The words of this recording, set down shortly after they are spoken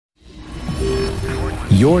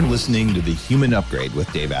You're listening to The Human Upgrade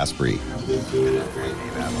with Dave Asprey,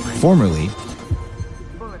 formerly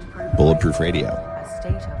Bulletproof Radio. A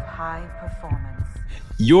state of high performance.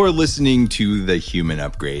 You're listening to The Human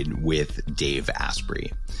Upgrade with Dave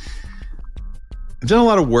Asprey. I've done a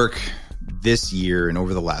lot of work this year and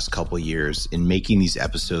over the last couple of years in making these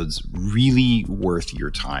episodes really worth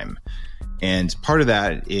your time. And part of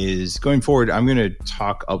that is going forward, I'm going to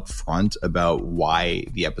talk up front about why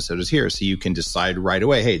the episode is here. So you can decide right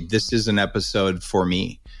away, hey, this is an episode for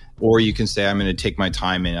me. Or you can say, I'm going to take my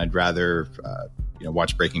time and I'd rather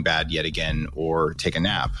watch Breaking Bad yet again or take a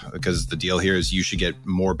nap. Because the deal here is you should get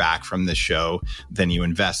more back from this show than you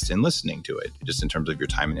invest in listening to it, just in terms of your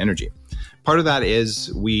time and energy. Part of that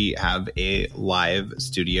is we have a live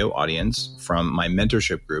studio audience from my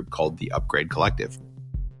mentorship group called the Upgrade Collective.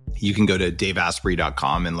 You can go to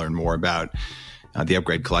daveasprey.com and learn more about the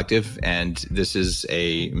Upgrade Collective. And this is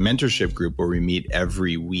a mentorship group where we meet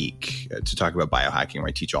every week to talk about biohacking, where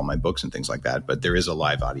I teach all my books and things like that. But there is a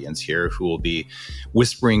live audience here who will be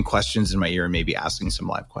whispering questions in my ear and maybe asking some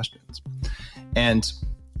live questions. And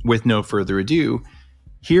with no further ado,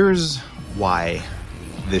 here's why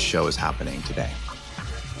this show is happening today.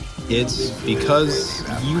 It's because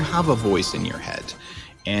you have a voice in your head.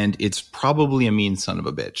 And it's probably a mean son of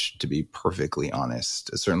a bitch, to be perfectly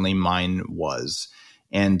honest. Certainly mine was.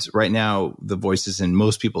 And right now, the voices in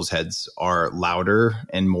most people's heads are louder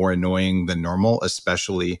and more annoying than normal,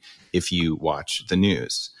 especially if you watch the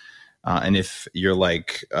news. And if you're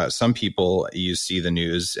like some people, you see the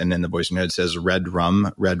news and then the voice in your head says, red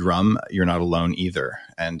rum, you're not alone either.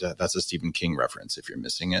 And that's a Stephen King reference if you're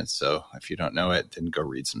missing it. So if you don't know it, then go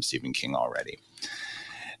read some Stephen King already.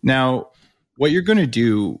 Now, what you're going to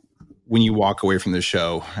do when you walk away from the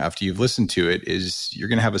show after you've listened to it is you're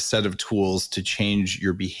going to have a set of tools to change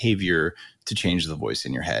your behavior, to change the voice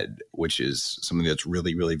in your head, which is something that's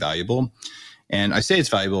really, really valuable. And I say it's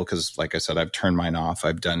valuable because, like I said, I've turned mine off.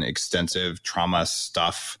 I've done extensive trauma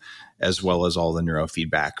stuff as well as all the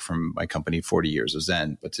neurofeedback from my company, 40 Years of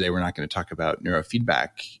Zen. But today we're not going to talk about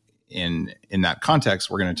neurofeedback in that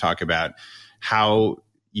context. We're going to talk about how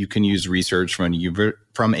you can use research from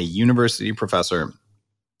a university professor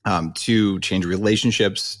to change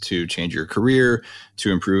relationships, to change your career,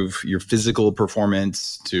 to improve your physical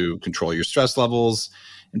performance, to control your stress levels,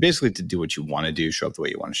 and basically to do what you want to do, show up the way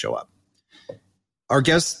you want to show up. Our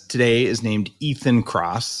guest today is named Ethan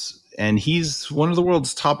Kross, and he's one of the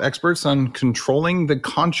world's top experts on controlling the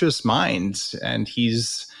conscious mind. And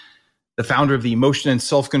he's the founder of the Emotion and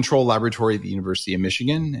Self-Control Laboratory at the University of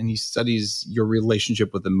Michigan, and he studies your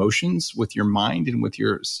relationship with emotions, with your mind, and with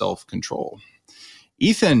your self-control.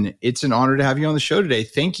 Ethan, it's an honor to have you on the show today.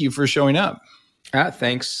 Thank you for showing up.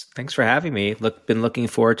 Thanks for having me. Been looking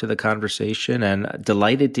forward to the conversation and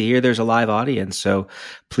delighted to hear there's a live audience. So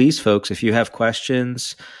please, folks, if you have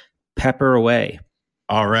questions, pepper away.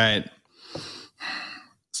 All right.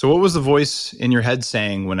 So what was the voice in your head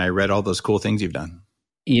saying when I read all those cool things you've done?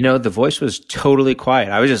 The voice was totally quiet.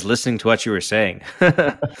 I was just listening to what you were saying.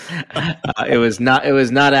 It was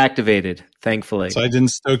not activated, thankfully. So I didn't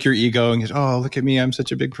stoke your ego and get, oh, look at me, I'm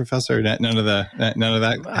such a big professor. None of that happened.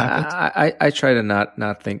 I try to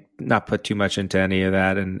not put too much into any of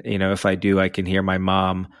that. And if I do, I can hear my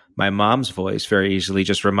mom's voice very easily,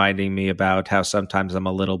 just reminding me about how sometimes I'm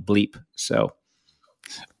a little bleep. So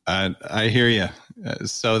I hear you.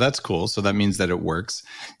 So that's cool. So that means that it works.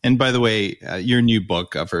 And by the way, your new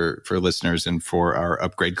book for listeners and for our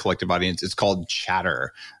Upgrade Collective audience, it's called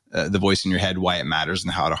Chatter, The Voice in Your Head, Why It Matters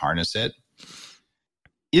and How to Harness It.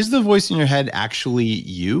 Is the voice in your head actually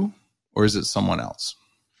you, or is it someone else?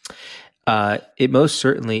 It most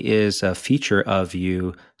certainly is a feature of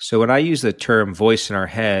you. So when I use the term voice in our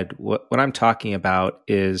head, what I'm talking about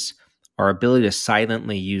is our ability to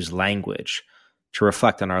silently use language to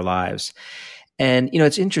reflect on our lives. And,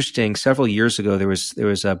 it's interesting. Several years ago, there was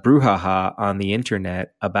a brouhaha on the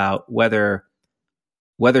internet about whether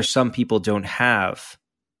some people don't have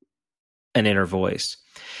an inner voice.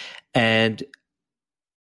 And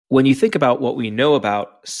when you think about what we know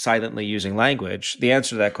about silently using language, the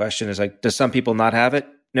answer to that question is like, does some people not have it?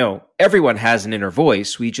 No, everyone has an inner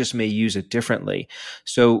voice. We just may use it differently.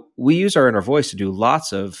 So we use our inner voice to do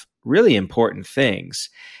lots of really important things.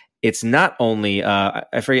 It's not only,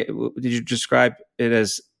 I forget, did you describe it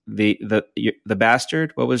as the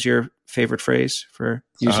bastard? What was your favorite phrase for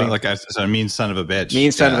using? A mean son of a bitch.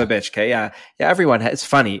 Mean son of a bitch. Okay. Yeah. Everyone it's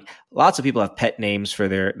funny. Lots of people have pet names for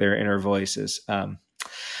their inner voices.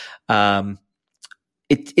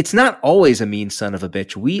 It's not always a mean son of a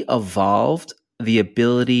bitch. We evolved the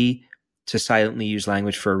ability to silently use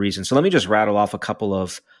language for a reason. So let me just rattle off a couple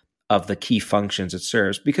of of the key functions it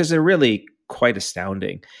serves because they're really quite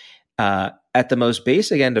astounding. At the most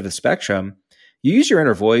basic end of the spectrum, you use your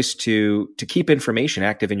inner voice to keep information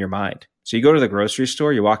active in your mind. So you go to the grocery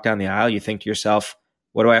store, you walk down the aisle, you think to yourself,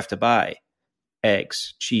 what do I have to buy?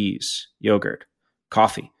 Eggs, cheese, yogurt,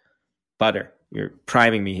 coffee, butter. You're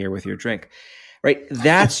priming me here with your drink, right?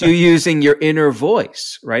 That's you using your inner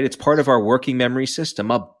voice, right? It's part of our working memory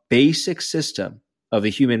system, a basic system of the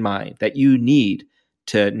human mind that you need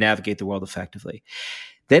to navigate the world effectively.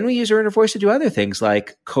 Then we use our inner voice to do other things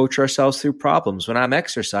like coach ourselves through problems. When I'm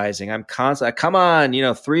exercising, I'm constantly, come on,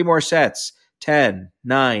 3 more sets, 10,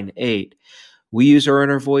 9, 8. We use our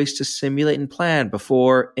inner voice to simulate and plan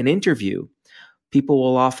before an interview. People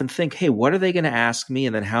will often think, hey, what are they going to ask me?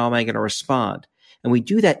 And then how am I going to respond? And we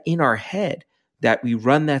do that in our head, that we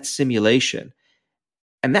run that simulation.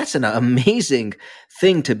 And that's an amazing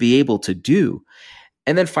thing to be able to do.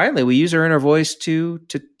 And then finally, we use our inner voice to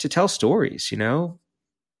tell stories,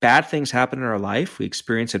 Bad things happen in our life. We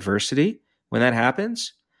experience adversity. When that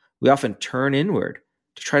happens, we often turn inward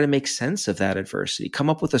to try to make sense of that adversity, come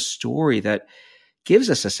up with a story that gives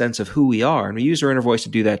us a sense of who we are. And we use our inner voice to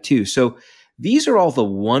do that too. So these are all the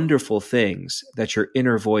wonderful things that your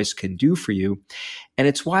inner voice can do for you. And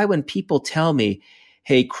it's why when people tell me,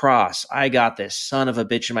 hey, Kross, I got this son of a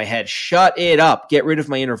bitch in my head, shut it up, get rid of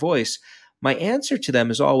my inner voice, my answer to them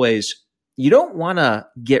is always, you don't want to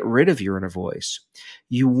get rid of your inner voice.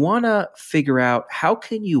 You want to figure out how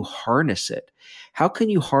can you harness it? How can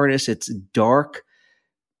you harness its dark,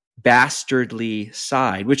 bastardly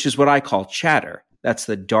side, which is what I call chatter. That's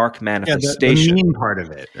the dark manifestation. The mean part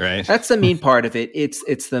of it, right? That's the mean part of it.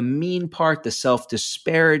 It's the mean part, the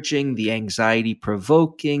self-disparaging, the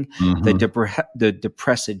anxiety-provoking, the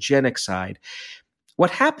depressogenic side.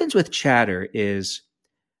 What happens with chatter is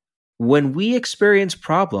when we experience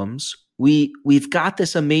problems, we've got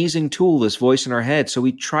this amazing tool, this voice in our head, so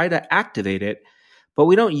we try to activate it, but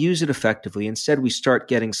we don't use it effectively. Instead, we start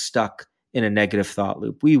getting stuck in a negative thought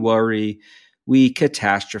loop. We worry, we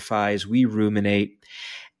catastrophize, we ruminate.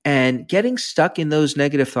 And getting stuck in those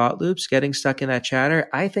negative thought loops, getting stuck in that chatter,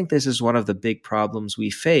 I think this is one of the big problems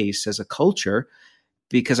we face as a culture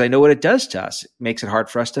because I know what it does to us. It makes it hard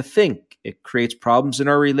for us to think. It creates problems in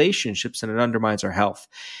our relationships and it undermines our health.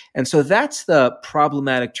 And so that's the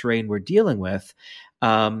problematic terrain we're dealing with.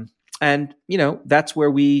 And that's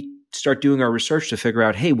where we start doing our research to figure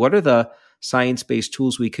out, hey, what are the science-based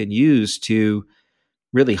tools we can use to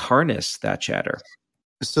really harness that chatter?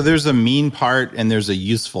 So there's a mean part and there's a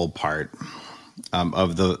useful part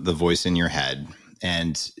of the voice in your head.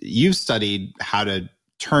 And you've studied how to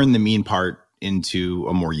turn the mean part into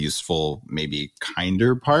a more useful, maybe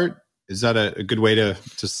kinder part. Is that a good way to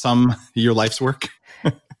sum your life's work?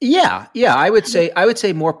 Yeah. I would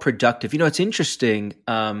say more productive. It's interesting.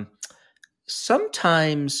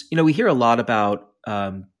 Sometimes, we hear a lot about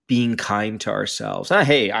being kind to ourselves.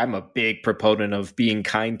 Hey, I'm a big proponent of being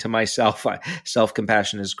kind to myself.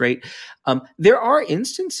 Self-compassion is great. There are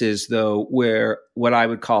instances, though, where what I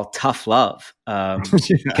would call tough love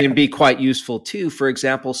can be quite useful, too. For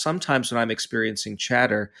example, sometimes when I'm experiencing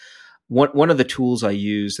chatter, one of the tools I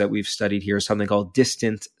use that we've studied here is something called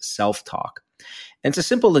distant self-talk. And it's a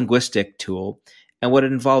simple linguistic tool. And what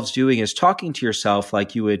it involves doing is talking to yourself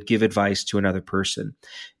like you would give advice to another person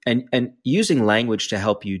and using language to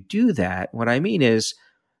help you do that. What I mean is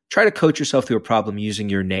try to coach yourself through a problem using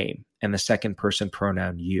your name and the second person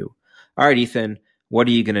pronoun you. All right, Ethan, what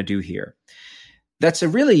are you going to do here? That's a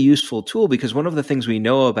really useful tool because one of the things we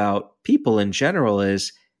know about people in general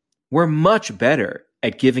is we're much better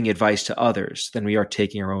at giving advice to others than we are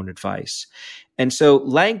taking our own advice. And so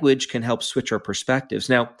language can help switch our perspectives.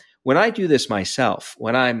 Now, when I do this myself,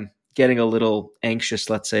 when I'm getting a little anxious,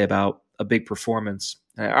 let's say about a big performance,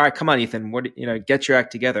 all right, come on, Ethan, get your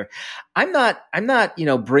act together. I'm not,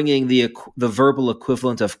 bringing the verbal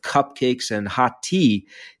equivalent of cupcakes and hot tea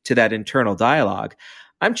to that internal dialogue.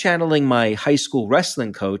 I'm channeling my high school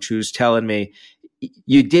wrestling coach who's telling me,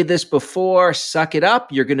 you did this before, suck it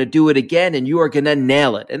up, you're going to do it again, and you are going to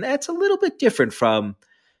nail it. And that's a little bit different from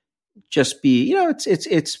just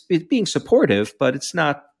it's being supportive, but it's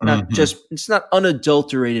not just, it's not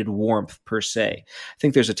unadulterated warmth per se. I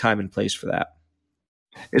think there's a time and place for that.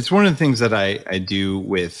 It's one of the things that I do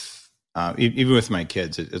with, even with my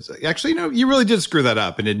kids. It's actually, you really did screw that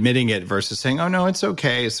up, and admitting it versus saying, oh no, it's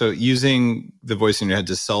okay. So using the voice in your head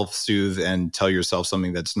to self-soothe and tell yourself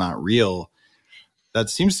something that's not real, that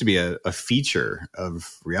seems to be a feature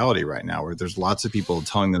of reality right now, where there's lots of people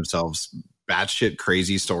telling themselves batshit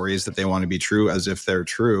crazy stories that they want to be true as if they're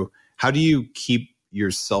true. How do you keep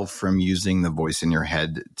yourself from using the voice in your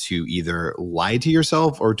head to either lie to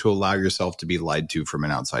yourself or to allow yourself to be lied to from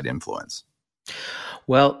an outside influence?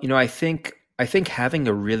 Well, I think having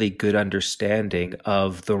a really good understanding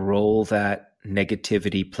of the role that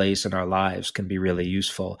negativity plays in our lives can be really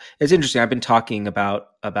useful. It's interesting. I've been talking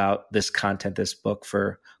about this content, this book,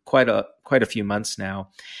 for quite a few months now,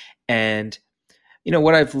 and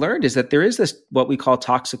what I've learned is that there is this what we call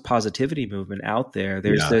toxic positivity movement out there.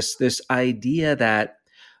 There's this idea that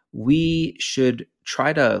we should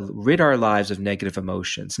try to rid our lives of negative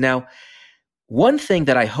emotions. Now, one thing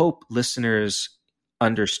that I hope listeners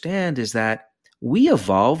understand is that we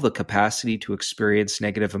evolve the capacity to experience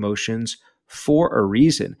negative emotions for a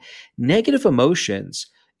reason. Negative emotions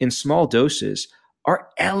in small doses are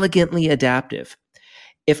elegantly adaptive.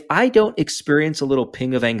 If I don't experience a little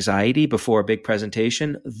ping of anxiety before a big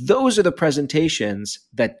presentation, those are the presentations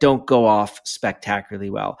that don't go off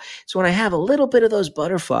spectacularly well. So when I have a little bit of those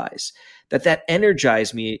butterflies, that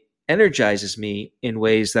energizes me in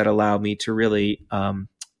ways that allow me to really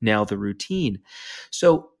nail the routine.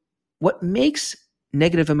 So what makes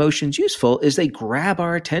negative emotions useful is they grab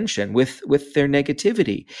our attention with their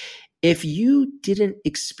negativity. If you didn't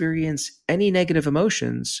experience any negative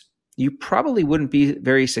emotions, you probably wouldn't be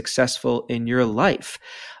very successful in your life.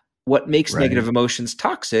 What makes negative emotions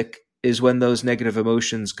toxic is when those negative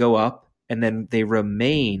emotions go up and then they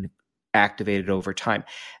remain activated over time.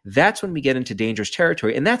 That's when we get into dangerous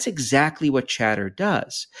territory. And that's exactly what chatter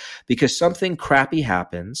does, because something crappy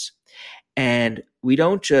happens and we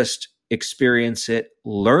don't just experience it,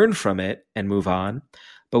 learn from it, and move on,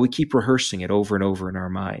 but we keep rehearsing it over and over in our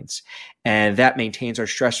minds. And that maintains our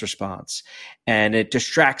stress response and it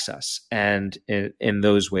distracts us. And in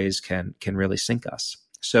those ways can really sink us.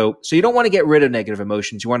 So you don't want to get rid of negative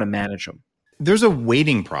emotions. You want to manage them. There's a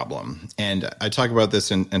weighting problem. And I talk about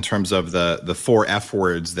this in terms of the 4 F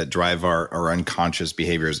words that drive our unconscious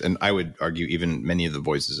behaviors. And I would argue even many of the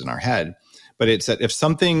voices in our head. But it's that if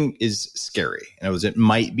something is scary, it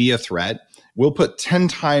might be a threat, we'll put 10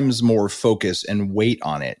 times more focus and weight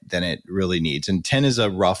on it than it really needs. And 10 is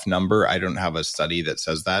a rough number. I don't have a study that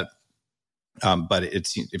says that, but it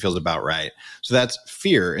feels about right. So that's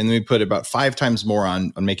fear. And then we put about 5 times more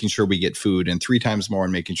on making sure we get food and 3 times more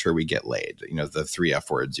on making sure we get laid. The 3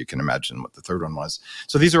 F words, you can imagine what the third one was.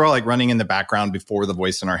 So these are all like running in the background before the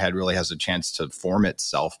voice in our head really has a chance to form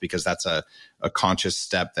itself, because that's a conscious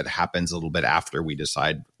step that happens a little bit after we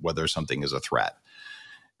decide whether something is a threat.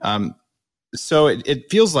 So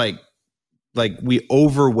it feels like we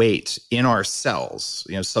overweight in our cells,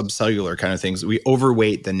 subcellular kind of things. We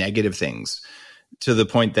overweight the negative things to the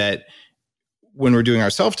point that when we're doing our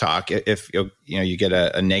self-talk, if you get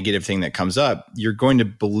a negative thing that comes up, you're going to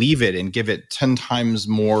believe it and give it 10 times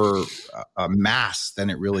more mass than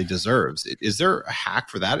it really deserves. Is there a hack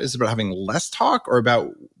for that? Is it about having less talk or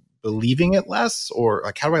about believing it less? Or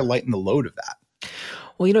like, how do I lighten the load of that?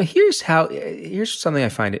 Well, here's something I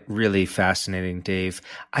find it really fascinating, Dave.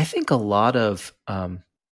 I think a lot of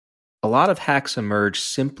hacks emerge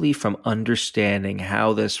simply from understanding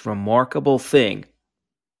how this remarkable thing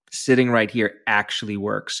sitting right here actually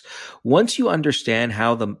works. Once you understand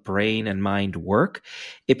how the brain and mind work,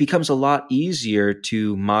 it becomes a lot easier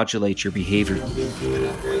to modulate your behavior.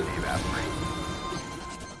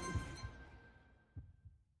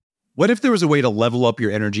 What if there was a way to level up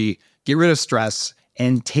your energy, get rid of stress,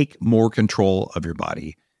 and take more control of your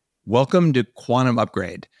body? Welcome to Quantum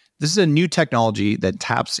Upgrade. This is a new technology that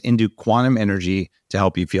taps into quantum energy to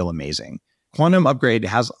help you feel amazing. Quantum Upgrade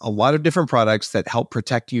has a lot of different products that help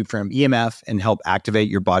protect you from EMF and help activate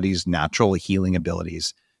your body's natural healing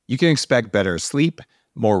abilities. You can expect better sleep,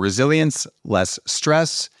 more resilience, less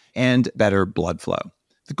stress, and better blood flow.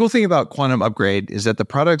 The cool thing about Quantum Upgrade is that the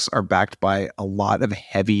products are backed by a lot of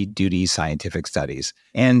heavy-duty scientific studies,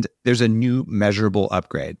 and there's a new measurable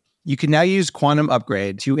upgrade. You can now use Quantum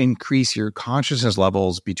Upgrade to increase your consciousness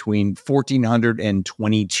levels between 1,400 and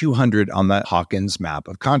 2,200 on the Hawkins map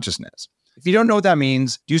of consciousness. If you don't know what that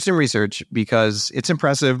means, do some research because it's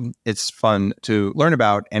impressive, it's fun to learn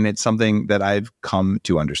about, and it's something that I've come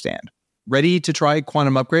to understand. Ready to try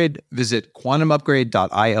Quantum Upgrade? Visit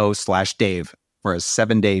quantumupgrade.io/Dave for a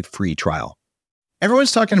 7-day free trial.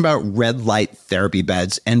 Everyone's talking about red light therapy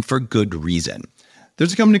beds, and for good reason.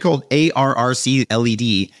 There's a company called ARRC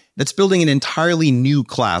LED that's building an entirely new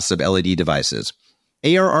class of LED devices.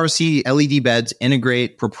 ARRC LED beds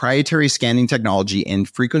integrate proprietary scanning technology and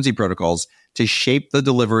frequency protocols to shape the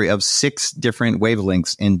delivery of 6 different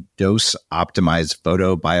wavelengths in dose-optimized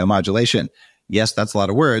photobiomodulation. Yes, that's a lot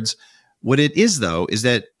of words. What it is, though, is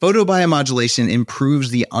that photobiomodulation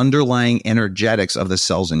improves the underlying energetics of the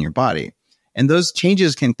cells in your body. And those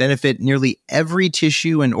changes can benefit nearly every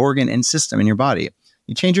tissue and organ and system in your body.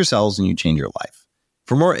 You change your cells and you change your life.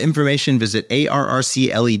 For more information, visit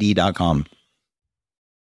arrcled.com.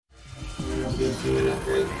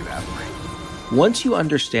 Once you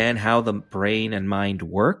understand how the brain and mind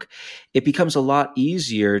work, it becomes a lot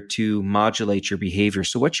easier to modulate your behavior.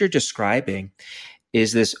 So what you're describing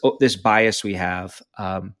is this bias we have.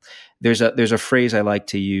 There's a phrase I like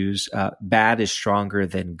to use: "Bad is stronger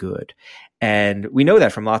than good," and we know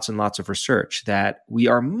that from lots and lots of research that we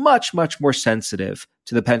are much more sensitive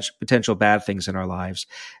to the potential bad things in our lives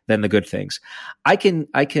than the good things. I can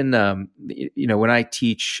when I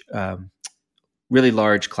teach really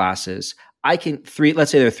large classes, let's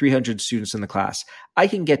say there are 300 students in the class. I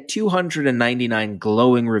can get 299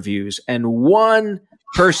 glowing reviews and one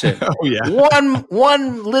person,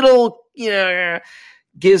 one little,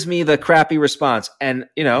 gives me the crappy response. And,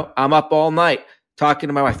 I'm up all night talking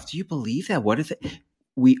to my wife. Do you believe that? What if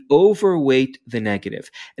we overweight the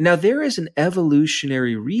negative? And now there is an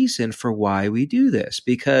evolutionary reason for why we do this,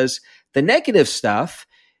 because the negative stuff,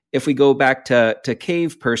 if we go back to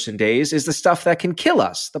cave person days, is the stuff that can kill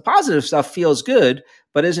us. The positive stuff feels good,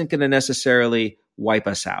 but isn't going to necessarily wipe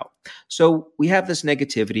us out. So we have this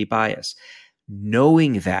negativity bias.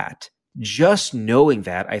 Just knowing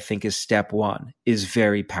that, I think, is step one, is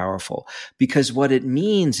very powerful, because what it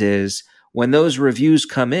means is when those reviews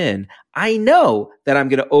come in, I know that I'm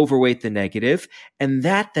going to overweight the negative, and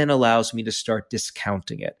that then allows me to start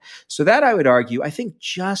discounting it. So that, I would argue, I think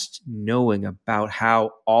just knowing about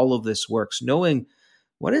how all of this works, knowing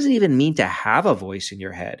what does it even mean to have a voice in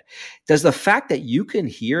your head? Does the fact that you can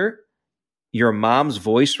hear your mom's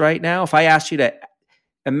voice right now, if I asked you to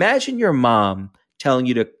imagine your mom telling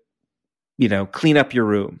you to, clean up your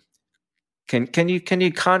room, can you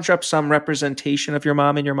conjure up some representation of your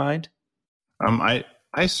mom in your mind?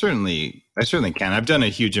 I certainly can. I've done a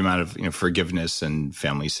huge amount of forgiveness and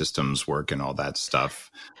family systems work and all that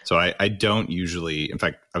stuff. So I don't usually, in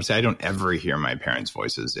fact, I would say I don't ever hear my parents'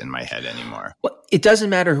 voices in my head anymore. Well, it doesn't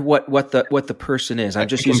matter what the person is. I'm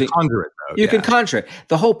just using conjure it though. You can conjure it.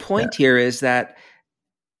 The whole point here is that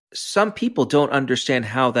some people don't understand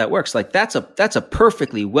how that works. Like that's a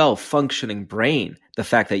perfectly well functioning brain. The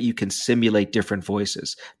fact that you can simulate different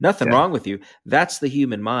voices, nothing wrong with you. That's the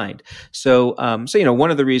human mind. So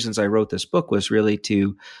one of the reasons I wrote this book was really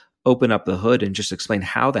to open up the hood and just explain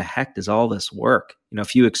how the heck does all this work.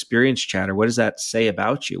 If you experience chatter, what does that say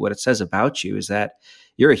about you? What it says about you is that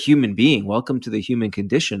you're a human being. Welcome to the human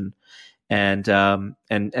condition, and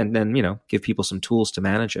then give people some tools to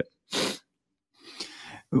manage it.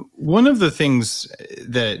 One of the things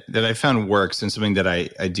that I found works, and something that I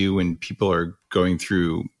do when people are going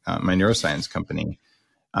through my neuroscience company,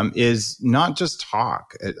 is not just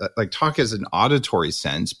talk. Like talk is an auditory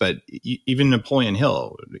sense, but even Napoleon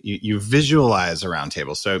Hill, you visualize a round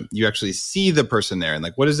table. So you actually see the person there, and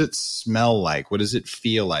like, what does it smell like? What does it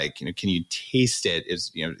feel like? Can you taste it? Is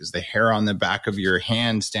the hair on the back of your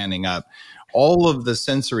hand standing up? All of the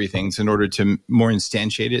sensory things in order to more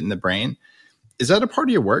instantiate it in the brain. Is that a part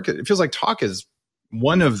of your work? It feels like talk is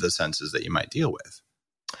one of the senses that you might deal with.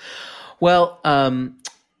 Well,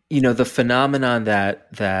 the phenomenon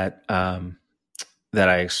that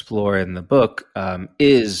I explore in the book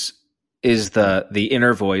is the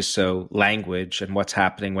inner voice, so language, and what's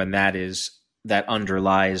happening when that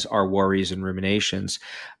underlies our worries and ruminations.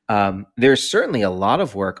 There's certainly a lot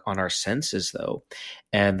of work on our senses, though,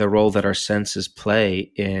 and the role that our senses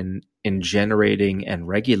play in generating and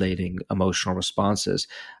regulating emotional responses.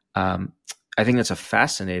 I think that's a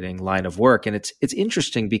fascinating line of work, and it's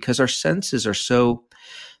interesting because our senses are so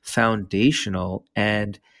foundational,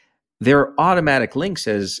 and there are automatic links,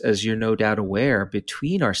 as you're no doubt aware,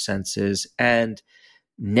 between our senses and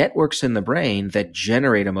networks in the brain that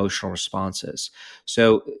generate emotional responses.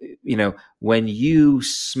 So, when you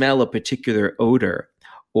smell a particular odor,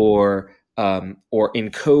 or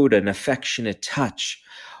encode an affectionate touch,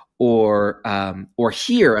 or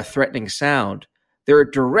hear a threatening sound, there are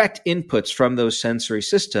direct inputs from those sensory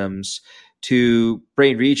systems to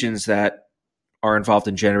brain regions that are involved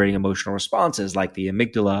in generating emotional responses, like the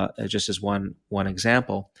amygdala, just as one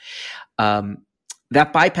example.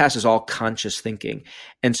 That bypasses all conscious thinking.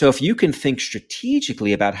 And so if you can think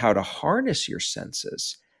strategically about how to harness your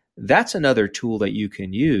senses, that's another tool that you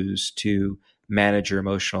can use to manage your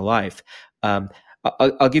emotional life.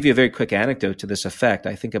 I'll give you a very quick anecdote to this effect.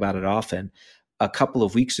 I think about it often. A couple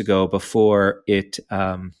of weeks ago, before the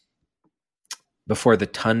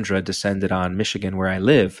tundra descended on Michigan, where I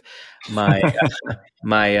live, my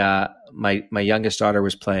youngest daughter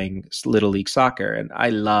was playing Little League soccer, and I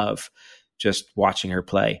love just watching her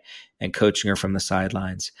play and coaching her from the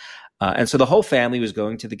sidelines. And so the whole family was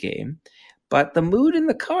going to the game, but the mood in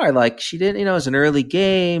the car, like she didn't, it was an early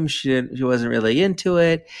game. She wasn't really into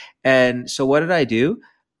it. And so what did I do?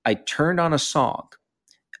 I turned on a song.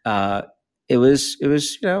 It was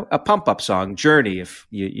a pump up song, Journey, if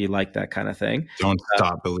you like that kind of thing. Don't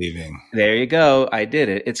Stop Believing. There you go. I did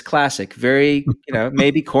it. It's classic. Very,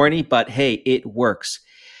 maybe corny, but hey, it works.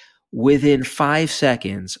 Within 5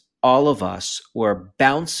 seconds, all of us were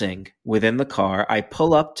bouncing within the car. I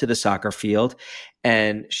pull up to the soccer field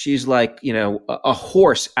and she's like, a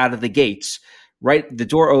horse out of the gates, right? The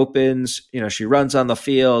door opens, she runs on the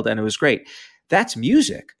field and it was great. That's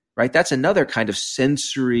music, right? That's another kind of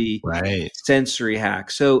sensory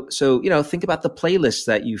hack. So, think about the playlists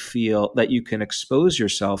that you feel that you can expose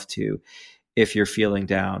yourself to if you're feeling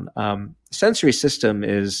down. Sensory system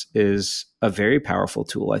is a very powerful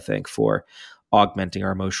tool, I think, for augmenting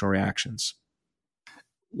our emotional reactions.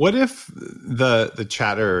 What if the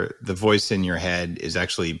chatter, the voice in your head is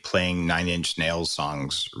actually playing Nine Inch Nails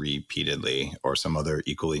songs repeatedly or some other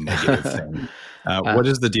equally negative thing? What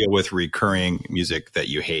is the deal with recurring music that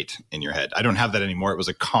you hate in your head? I don't have that anymore. It was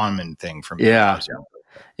a common thing for me. Yeah.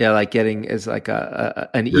 Yeah, like getting is like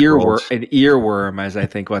an earworm, as I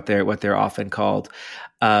think what they're often called.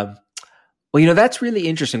 That's really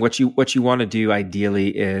interesting. What you want to do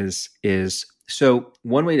ideally is so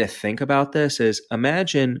one way to think about this is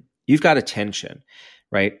imagine you've got attention,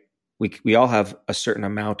 right? We all have a certain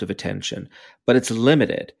amount of attention, but it's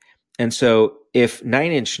limited. And so if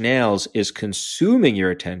Nine Inch Nails is consuming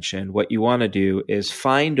your attention, what you want to do is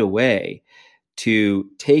find a way to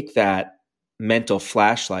take that mental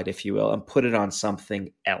flashlight, if you will, and put it on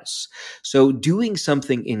something else. So doing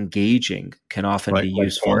something engaging can often be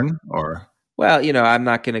useful. Porn or? Well, I'm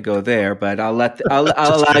not going to go there, but I'll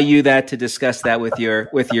allow you to discuss that with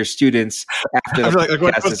your students after the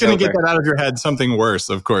podcast. What's going to get that out of your head? Something worse,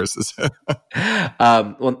 of course.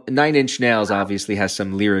 Well, Nine Inch Nails obviously has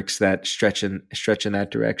some lyrics that stretch in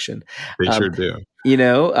that direction. They sure do.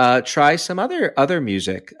 Try some other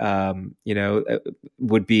music.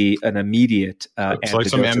 Would be an immediate. It's like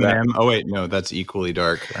some Eminem. Oh wait, no, that's equally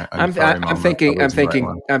dark. I'm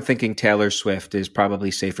thinking Taylor Swift is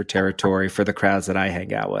probably safer territory for the crowds that I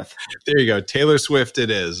hang out with. There you go, Taylor Swift.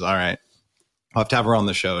 It is all right. I'll have to have her on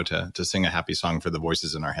the show to sing a happy song for the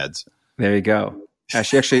voices in our heads. There you go.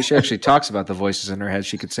 She actually talks about the voices in her head.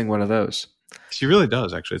 She could sing one of those. She really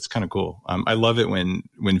does, actually. It's kind of cool. I love it when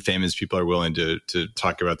famous people are willing to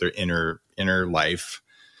talk about their inner life.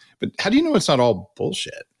 But how do you know it's not all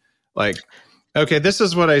bullshit? Like, okay, this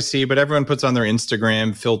is what I see, but everyone puts on their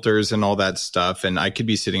Instagram filters and all that stuff. And I could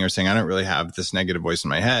be sitting here saying, I don't really have this negative voice in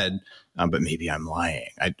my head, but maybe I'm lying.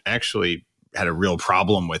 I actually had a real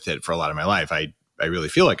problem with it for a lot of my life. I really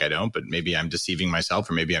feel like I don't, but maybe I'm deceiving myself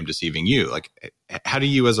or maybe I'm deceiving you. Like, how do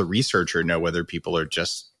you as a researcher know whether people are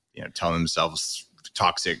just telling themselves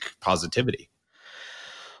toxic positivity?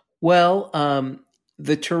 Well,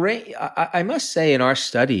 the terrain, I must say, in our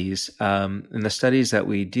studies, in the studies that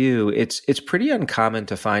we do, it's pretty uncommon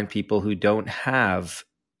to find people who don't have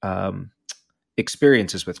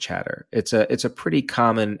experiences with chatter. It's a pretty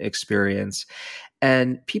common experience,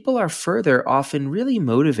 and people are further often really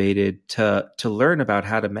motivated to learn about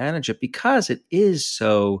how to manage it because it is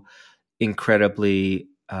so incredibly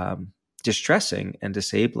distressing and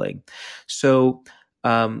disabling. So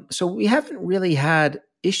we haven't really had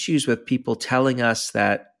issues with people telling us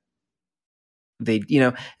that they,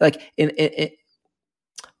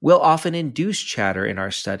 we'll often induce chatter in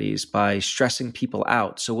our studies by stressing people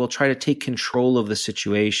out. So we'll try to take control of the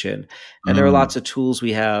situation. And there are lots of tools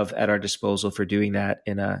we have at our disposal for doing that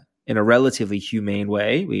in a relatively humane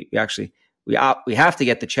way. We have to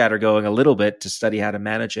get the chatter going a little bit to study how to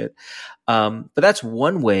manage it. But that's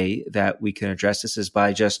one way that we can address this is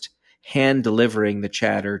by just hand delivering the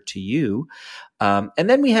chatter to you. And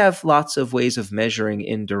then we have lots of ways of measuring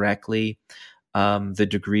indirectly the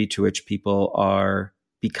degree to which people are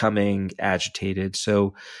becoming agitated.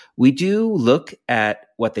 So we do look at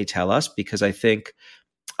what they tell us because I think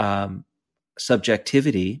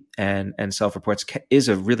subjectivity and self-reports is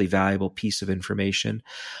a really valuable piece of information.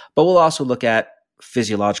 But we'll also look at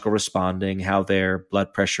physiological responding, how their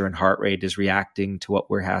blood pressure and heart rate is reacting to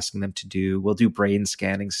what we're asking them to do. We'll do brain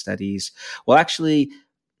scanning studies. We'll actually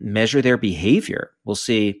measure their behavior. We'll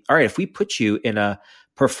see, all right, if we put you in a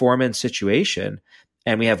performance situation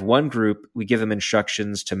and we have one group, we give them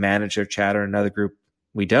instructions to manage their chatter, another group,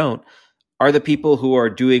 we don't. Are the people who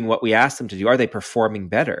are doing what we ask them to do, are they performing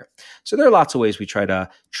better? So there are lots of ways we try to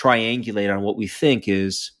triangulate on what we think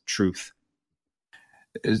is truth.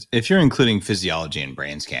 If you're including physiology and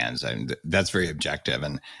brain scans, that's very objective.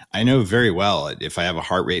 And I know very well if I have a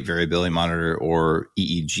heart rate variability monitor or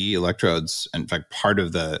EEG electrodes, in fact, part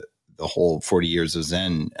of the whole 40 years of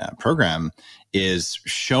Zen program is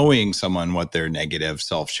showing someone what their negative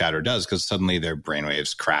self-chatter does, because suddenly their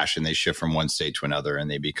brainwaves crash and they shift from one state to another and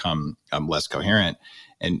they become less coherent.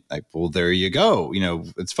 And like, well, there you go.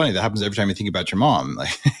 It's funny. That happens every time you think about your mom.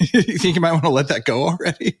 Like, you think you might want to let that go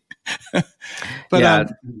already. But yeah.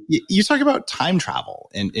 You talk about time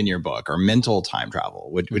travel in your book, or mental time travel,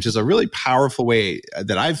 which is a really powerful way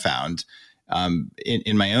that I've found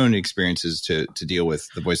in my own experiences to deal with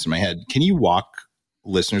the voice in my head. Can you walk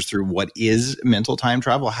listeners through what is mental time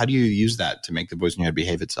travel? How do you use that to make the voice in your head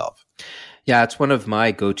behave itself? Yeah, it's one of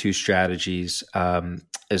my go-to strategies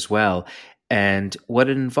as well. And what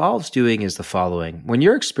it involves doing is the following. When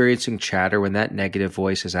you're experiencing chatter, when that negative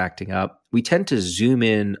voice is acting up, we tend to zoom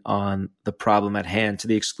in on the problem at hand to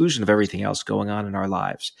the exclusion of everything else going on in our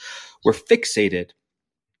lives. We're fixated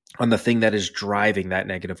on the thing that is driving that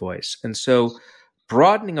negative voice. And so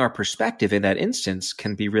broadening our perspective in that instance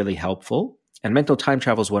can be really helpful. And mental time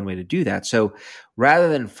travel is one way to do that. So rather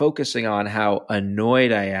than focusing on how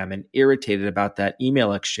annoyed I am and irritated about that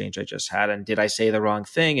email exchange I just had, and did I say the wrong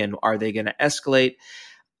thing, and are they going to escalate,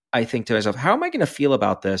 I think to myself, how am I going to feel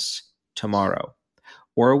about this tomorrow,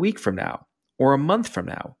 or a week from now, or a month from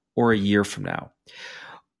now, or a year from now?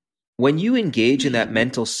 When you engage in that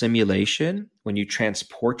mental simulation, when you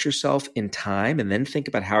transport yourself in time and then think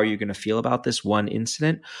about how you're going to feel about this one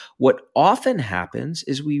incident, what often happens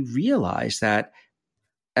is we realize that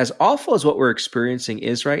as awful as what we're experiencing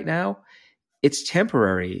is right now, it's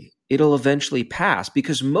temporary. It'll eventually pass,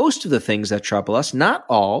 because most of the things that trouble us, not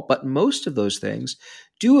all, but most of those things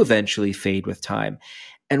do eventually fade with time.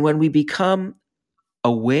 And when we become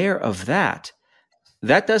aware of that,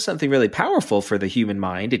 that does something really powerful for the human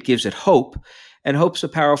mind. It gives it hope, and hope's a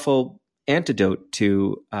powerful antidote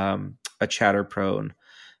to a chatter-prone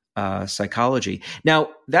psychology. Now,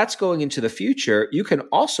 that's going into the future. You can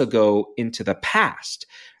also go into the past.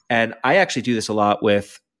 And I actually do this a lot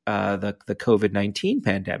with the COVID-19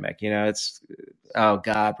 pandemic. It's, oh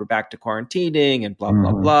God, we're back to quarantining and blah,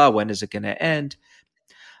 blah, blah. When is it going to end?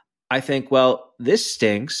 I think, well, this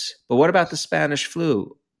stinks, but what about the Spanish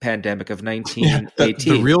flu pandemic of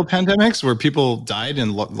 1918? The real pandemics where people died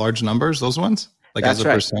in large numbers, those ones? Like That's as a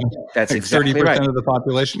right. percent? That's like exactly 30% right. of the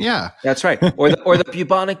population? Yeah. That's right. Or the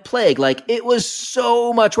bubonic plague. Like, it was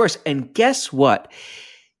so much worse. And guess what?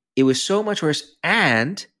 It was so much worse,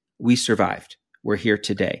 and we survived. We're here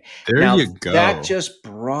today. There you go. That just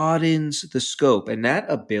broadens the scope, and that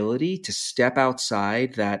ability to step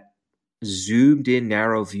outside that zoomed in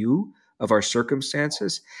narrow view of our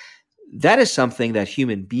circumstances, that is something that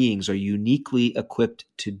human beings are uniquely equipped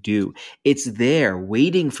to do. It's there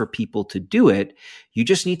waiting for people to do it. You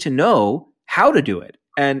just need to know how to do it.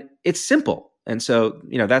 And it's simple. And so,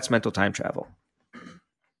 that's mental time travel.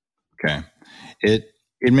 Okay. It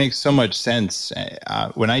makes so much sense.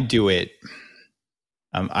 When I do it,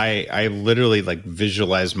 I literally like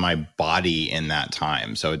visualize my body in that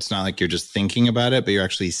time. So it's not like you're just thinking about it, but you're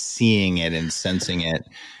actually seeing it and sensing it.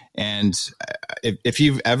 And if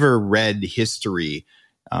you've ever read history,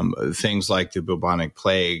 things like the bubonic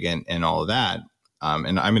plague and all of that,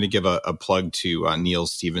 and I'm going to give a plug to Neil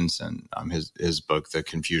Stephenson, his book, The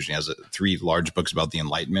Confusion. He has 3 large books about the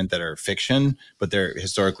Enlightenment that are fiction, but they're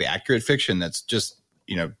historically accurate fiction that's just,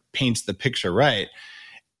 paints the picture right.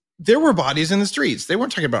 There were bodies in the streets. They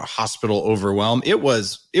weren't talking about hospital overwhelm. It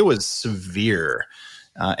was severe.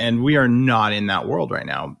 And we are not in that world right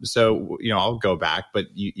now. So, I'll go back, but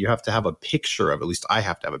you have to have a picture of, at least I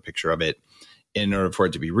have to have a picture of it in order for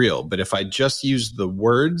it to be real. But if I just use the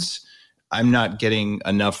words, I'm not getting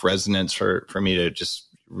enough resonance for me to just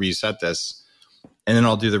reset this. And then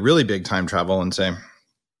I'll do the really big time travel and say,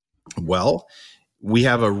 well, we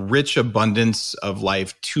have a rich abundance of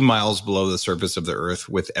life 2 miles below the surface of the earth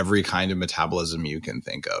with every kind of metabolism you can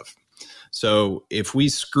think of. So if we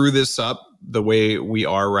screw this up the way we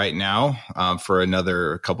are right now for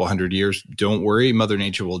another couple hundred years, don't worry. Mother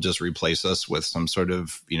Nature will just replace us with some sort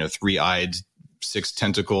of, 3-eyed,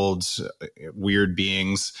 6-tentacled, weird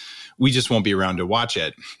beings. We just won't be around to watch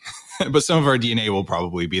it. But some of our DNA will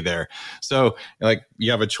probably be there. So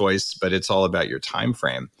you have a choice, but it's all about your time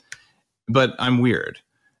frame. But I'm weird.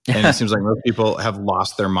 And it seems like most people have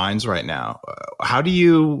lost their minds right now. How do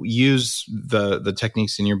you use the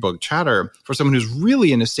techniques in your book, Chatter, for someone who's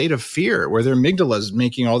really in a state of fear, where their amygdala is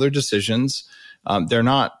making all their decisions? They're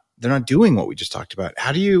not doing what we just talked about.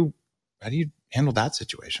 How do you handle that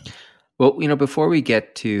situation? Well, before we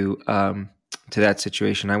get to that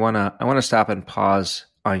situation, I want to stop and pause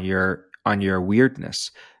on your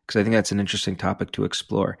weirdness, because I think that's an interesting topic to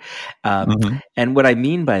explore. And what I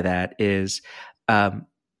mean by that is,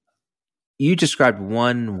 you described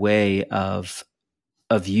one way of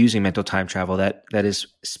using mental time travel that is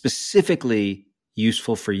specifically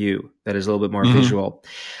useful for you, that is a little bit more visual.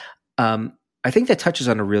 I think that touches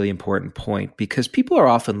on a really important point, because people are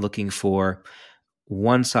often looking for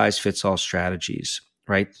one size fits all strategies,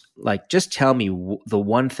 right? Like, just tell me the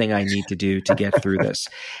one thing I need to do to get through this.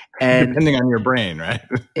 And depending on your brain, right?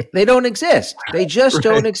 they don't exist. They just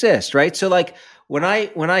don't exist, right? So like when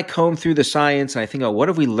I comb through the science and I think, oh, what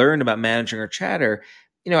have we learned about managing our chatter?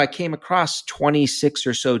 I came across 26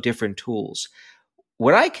 or so different tools.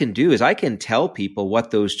 What I can do is I can tell people what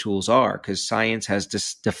those tools are, because science has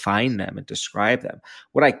defined them and described them.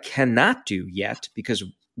 What I cannot do yet, because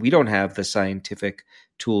we don't have the scientific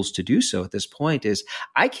tools to do so at this point, is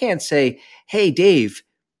I can't say, hey, Dave,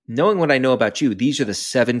 knowing what I know about you, these are the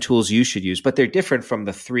 7 tools you should use, but they're different from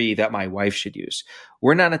the 3 that my wife should use.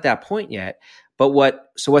 We're not at that point yet. But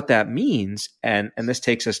what that means, and this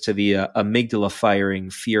takes us to the amygdala firing,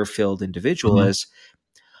 fear-filled individual, is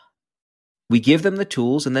we give them the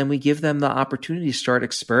tools, and then we give them the opportunity to start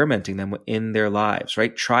experimenting them in their lives,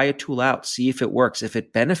 right? Try a tool out, see if it works. If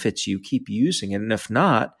it benefits you, keep using it. And if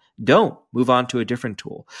not, don't. Move on to a different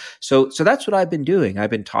tool. So that's what I've been doing. I've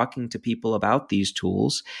been talking to people about these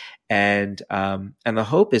tools, and the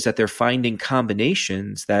hope is that they're finding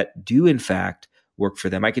combinations that do in fact work for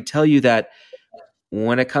them. I could tell you that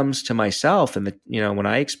when it comes to myself and when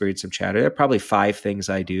I experience some chatter, there are probably 5 things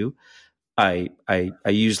I do. I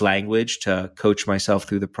use language to coach myself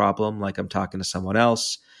through the problem, like I'm talking to someone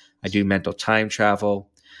else. I do mental time travel.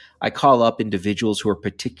 I call up individuals who are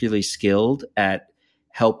particularly skilled at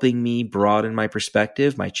helping me broaden my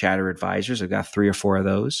perspective. My chatter advisors, I've got 3 or 4 of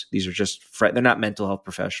those. These are just they're not mental health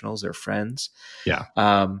professionals; they're friends. Yeah.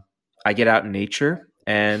 I get out in nature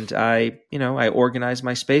and I organize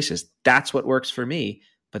my spaces. That's what works for me,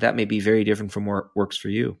 but that may be very different from what works for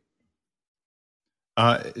you.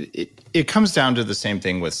 It comes down to the same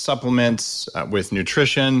thing with supplements, with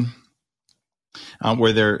nutrition,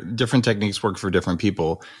 where there different techniques work for different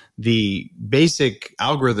people. The basic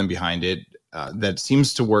algorithm behind it that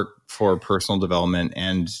seems to work for personal development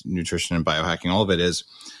and nutrition and biohacking, all of it is,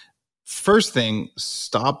 first thing,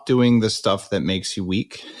 stop doing the stuff that makes you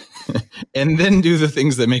weak and then do the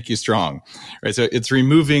things that make you strong, right? So it's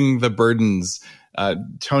removing the burdens,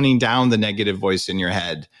 toning down the negative voice in your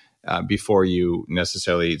head, before you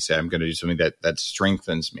necessarily say, I'm going to do something that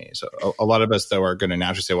strengthens me. So a lot of us, though, are going to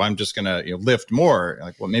naturally say, well, I'm just going to lift more.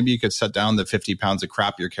 Like, well, maybe you could set down the 50 pounds of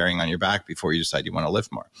crap you're carrying on your back before you decide you want to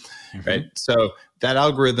lift more, right? So that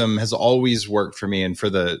algorithm has always worked for me and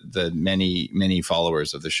for the many, many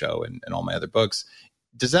followers of the show and all my other books.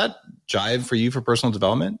 Does that jive for you for personal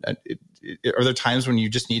development? Are there times when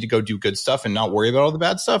you just need to go do good stuff and not worry about all the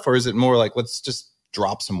bad stuff? Or is it more like, let's just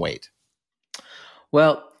drop some weight?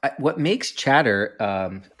 Well, what makes chatter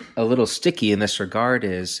a little sticky in this regard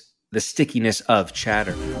is the stickiness of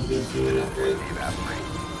chatter.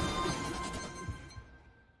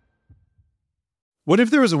 What if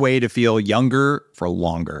there was a way to feel younger for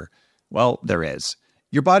longer? Well, there is.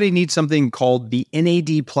 Your body needs something called the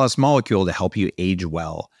NAD+ molecule to help you age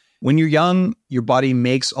well. When you're young, your body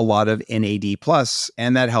makes a lot of NAD+,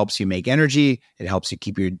 and that helps you make energy, it helps you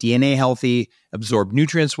keep your DNA healthy, absorb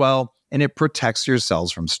nutrients well, and it protects your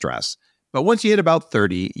cells from stress. But once you hit about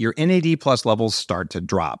 30, your NAD+ levels start to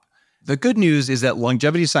drop. The good news is that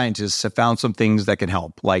longevity scientists have found some things that can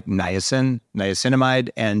help, like niacin, niacinamide,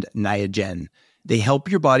 and Niagen. They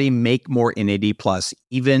help your body make more NAD+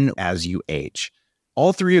 even as you age.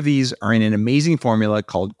 All 3 of these are in an amazing formula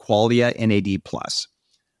called Qualia NAD+.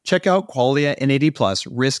 Check out Qualia NAD+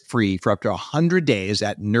 risk-free for up to 100 days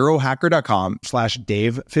at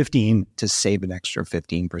neurohacker.com/Dave15 to save an extra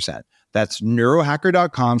 15%. That's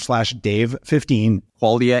neurohacker.com/Dave15,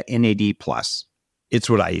 Qualia NAD+. It's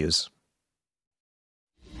what I use.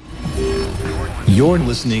 You're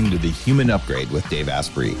listening to The Human Upgrade with Dave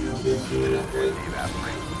Asprey.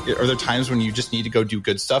 Are there times when you just need to go do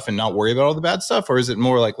good stuff and not worry about all the bad stuff? Or is it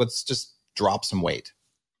more like, let's just drop some weight?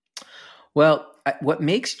 Well, what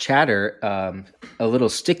makes chatter a little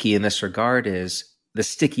sticky in this regard is the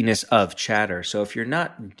stickiness of chatter. So if you're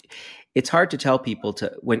not, it's hard to tell people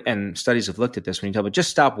and studies have looked at this, when you tell them, just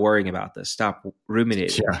stop worrying about this, stop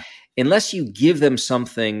ruminating. Yeah. Unless you give them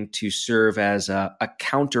something to serve as a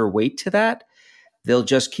counterweight to that, they'll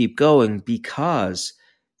just keep going because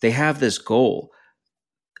they have this goal,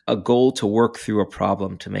 a goal to work through a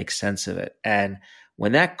problem, to make sense of it. And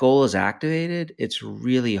when that goal is activated, it's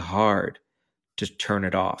really hard to turn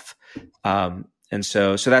it off. And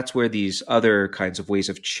so that's where these other kinds of ways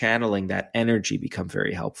of channeling that energy become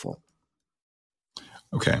very helpful.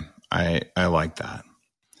 Okay. I like that.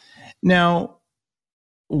 Now,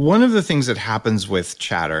 one of the things that happens with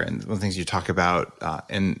chatter, and one of the things you talk about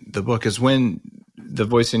in the book, is when the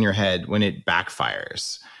voice in your head, when it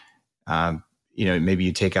backfires. Maybe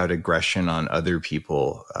you take out aggression on other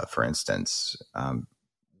people, for instance.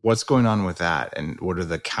 What's going on with that, and what are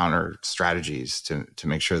the counter strategies to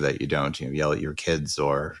make sure that you don't yell at your kids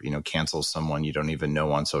or cancel someone you don't even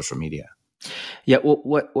know on social media? Yeah, well,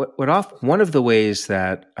 one of the ways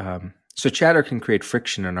that so chatter can create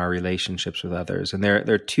friction in our relationships with others, and there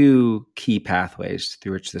are two key pathways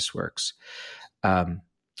through which this works.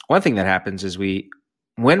 One thing that happens is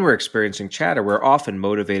when we're experiencing chatter, we're often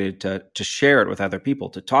motivated to share it with other people,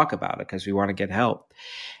 to talk about it because we want to get help.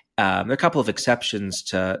 There are a couple of exceptions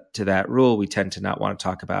to that rule. We tend to not want to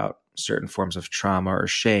talk about certain forms of trauma or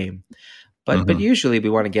shame, but usually we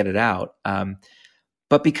want to get it out.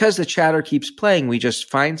 But because the chatter keeps playing, we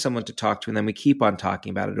just find someone to talk to, and then we keep on talking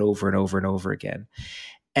about it over and over and over again.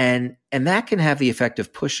 And that can have the effect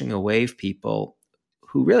of pushing away people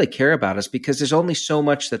who really care about us, because there's only so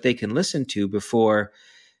much that they can listen to before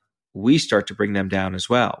we start to bring them down as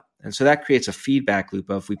well. And so that creates a feedback loop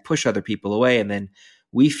of we push other people away, and then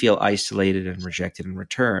we feel isolated and rejected in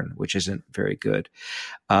return, which isn't very good.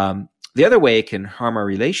 The other way it can harm our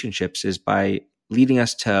relationships is by leading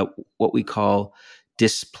us to what we call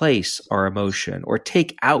displace our emotion or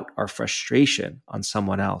take out our frustration on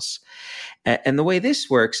someone else. And the way this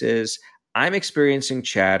works is I'm experiencing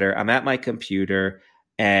chatter. I'm at my computer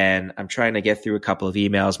and I'm trying to get through a couple of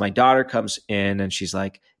emails. My daughter comes in and she's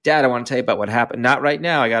like, "Dad, I want to tell you about what happened." "Not right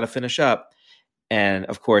now. I got to finish up." And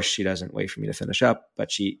of course, she doesn't wait for me to finish up,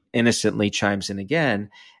 but she innocently chimes in again.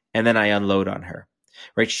 And then I unload on her,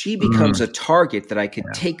 right? She becomes a target that I could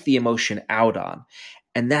take the emotion out on.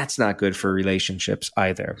 And that's not good for relationships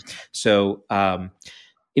either. So,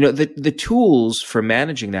 the tools for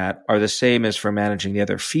managing that are the same as for managing the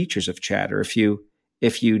other features of chatter. If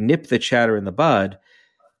you nip the chatter in the bud,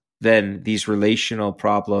 then these relational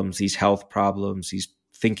problems, these health problems, these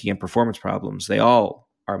thinking and performance problems, they all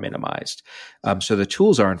are minimized. So the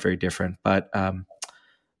tools aren't very different, but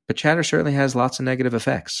chatter certainly has lots of negative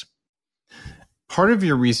effects. Part of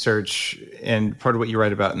your research and part of what you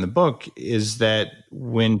write about in the book is that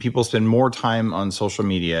when people spend more time on social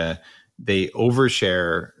media, they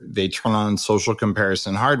overshare, they turn on social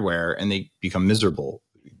comparison hardware, and they become miserable.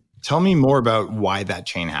 Tell me more about why that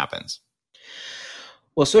chain happens.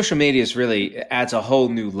 Well, social media really adds a whole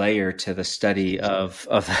new layer to the study of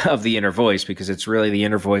the inner voice, because it's really the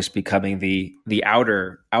inner voice becoming the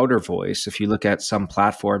outer voice. If you look at some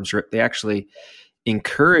platforms, they actually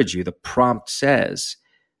encourage you. The prompt says,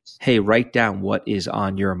 "Hey, write down what is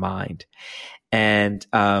on your mind," and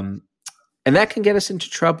that can get us into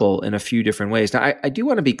trouble in a few different ways. Now, I do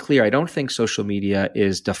want to be clear. I don't think social media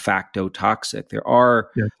is de facto toxic. There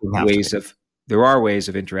are ways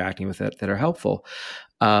of interacting with it that are helpful.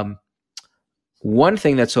 One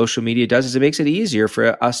thing that social media does is it makes it easier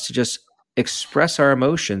for us to just express our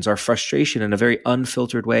emotions, our frustration in a very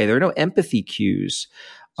unfiltered way. There are no empathy cues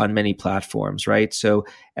on many platforms, right? So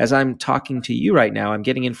as I'm talking to you right now, I'm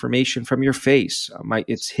getting information from your face.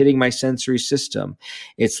 It's hitting my sensory system.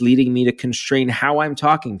 It's leading me to constrain how I'm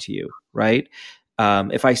talking to you, right?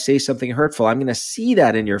 If I say something hurtful, I'm going to see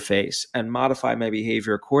that in your face and modify my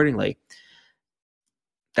behavior accordingly.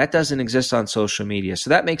 That doesn't exist on social media. So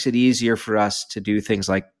that makes it easier for us to do things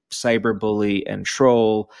like cyberbully and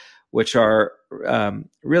troll, which are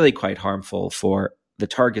really quite harmful for the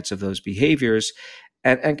targets of those behaviors,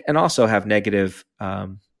 and also have negative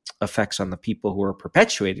effects on the people who are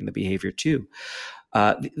perpetuating the behavior too.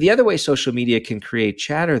 The other way social media can create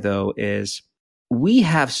chatter, though, is we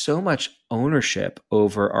have so much ownership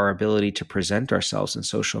over our ability to present ourselves in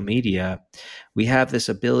social media. We have this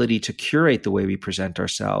ability to curate the way we present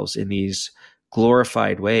ourselves in these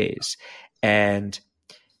glorified ways. And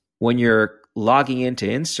when you're logging into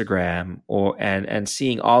Instagram and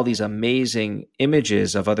seeing all these amazing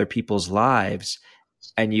images of other people's lives,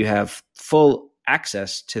 and you have full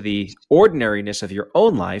access to the ordinariness of your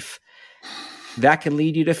own life, that can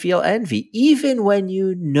lead you to feel envy, even when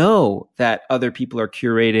you know that other people are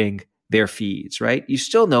curating their feeds, right? You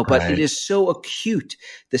still know, but It is so acute.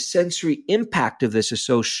 The sensory impact of this is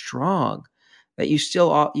so strong that you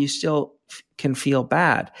still can feel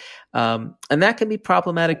bad. And that can be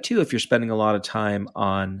problematic too if you're spending a lot of time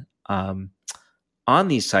on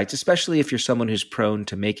these sites, especially if you're someone who's prone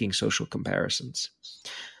to making social comparisons.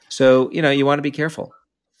 So, you want to be careful.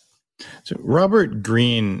 So Robert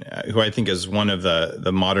Greene, who I think is one of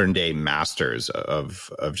the modern day masters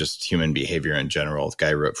of just human behavior in general, the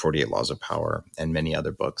guy who wrote 48 Laws of Power and many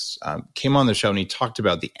other books, came on the show and he talked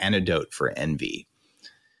about the antidote for envy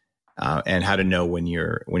and how to know when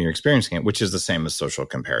you're experiencing it, which is the same as social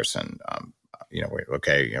comparison.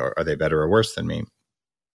 Are they better or worse than me?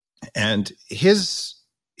 And his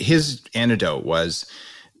antidote was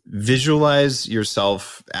visualize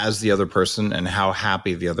yourself as the other person and how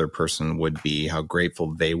happy the other person would be, how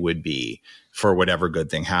grateful they would be for whatever good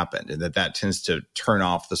thing happened. And that tends to turn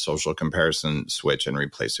off the social comparison switch and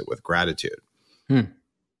replace it with gratitude.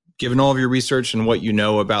 Given all of your research and what you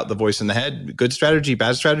know about the voice in the head, good strategy,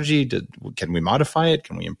 bad strategy, can we modify it?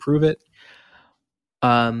 Can we improve it?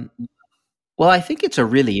 Well, I think it's a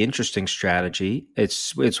really interesting strategy.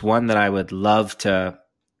 It's one that I would love to,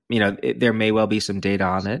 there may well be some data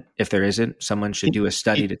on it. If there isn't, someone should do a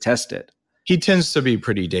study to test it. He tends to be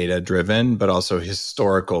pretty data driven, but also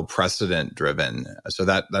historical precedent driven. So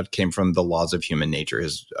that came from The Laws of Human Nature.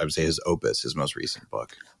 I would say his opus, his most recent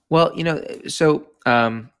book. Well, so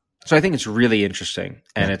I think it's really interesting.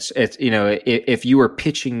 And it's if you were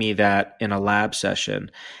pitching me that in a lab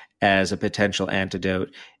session as a potential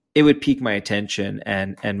antidote, it would pique my attention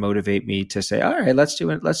and motivate me to say, all right, let's do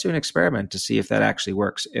an experiment to see if that actually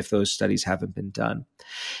works, if those studies haven't been done.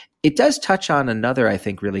 It does touch on another, I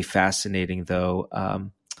think, really fascinating, though,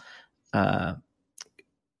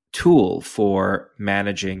 tool for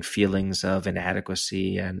managing feelings of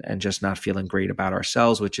inadequacy and just not feeling great about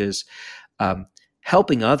ourselves, which is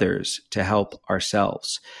helping others to help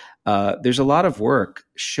ourselves. There's a lot of work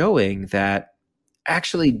showing that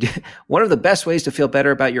actually, one of the best ways to feel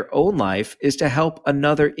better about your own life is to help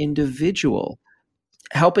another individual.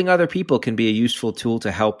 Helping other people can be a useful tool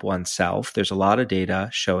to help oneself. There's a lot of data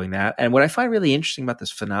showing that. And what I find really interesting about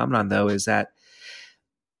this phenomenon, though, is that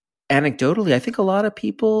anecdotally, I think a lot of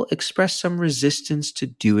people express some resistance to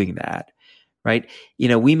doing that, right?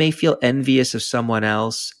 We may feel envious of someone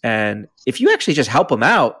else. And if you actually just help them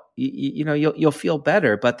out, you'll feel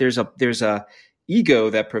better. But there's a ego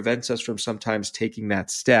that prevents us from sometimes taking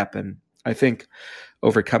that step, and I think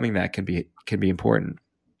overcoming that can be important.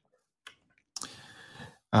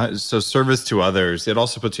 So service to others, it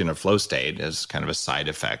also puts you in a flow state as kind of a side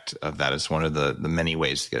effect of that. It's one of the many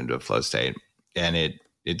ways to get into a flow state, and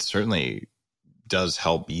it certainly does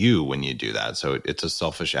help you when you do that. So it's a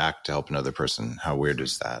selfish act to help another person. How weird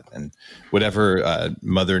is that? And whatever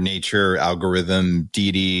Mother Nature, algorithm,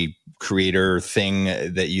 deity, creator thing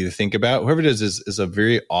that you think about, whoever it is a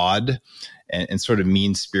very odd and sort of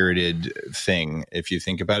mean-spirited thing if you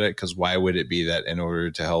think about it, because why would it be that in order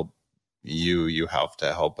to help you have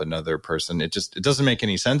to help another person? It doesn't make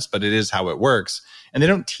any sense, but it is how it works. And they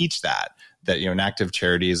don't teach that an act of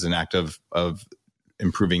charity is an act of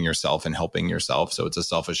improving yourself and helping yourself. So it's a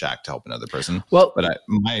selfish act to help another person. Well, but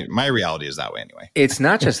my reality is that way anyway. It's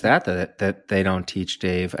not just that they don't teach,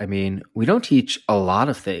 Dave. I mean, we don't teach a lot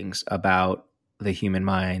of things about the human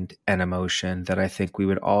mind and emotion that I think we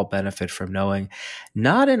would all benefit from knowing,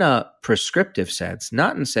 not in a prescriptive sense,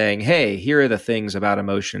 not in saying, hey, here are the things about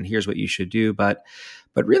emotion, here's what you should do, but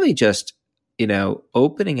really just,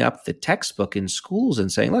 opening up the textbook in schools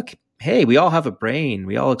and saying, look, hey, we all have a brain.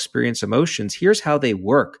 We all experience emotions. Here's how they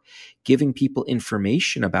work, giving people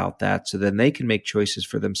information about that so then they can make choices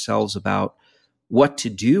for themselves about what to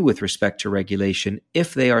do with respect to regulation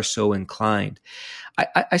if they are so inclined.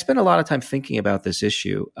 I spend a lot of time thinking about this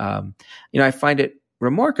issue. I find it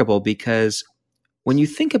remarkable because when you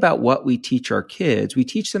think about what we teach our kids, we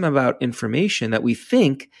teach them about information that we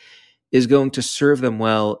think is going to serve them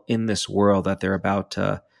well in this world that they're about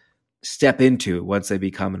to step into once they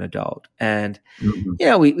become an adult. And,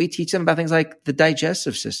 we teach them about things like the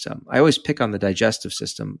digestive system. I always pick on the digestive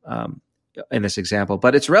system in this example,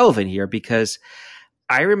 but it's relevant here because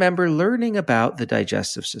I remember learning about the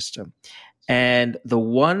digestive system. And the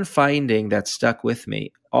one finding that stuck with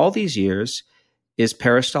me all these years is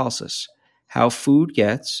peristalsis, how food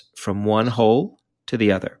gets from one hole to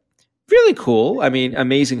the other. Really cool. I mean,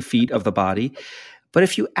 amazing feat of the body. But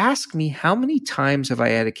if you ask me how many times have I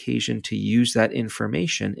had occasion to use that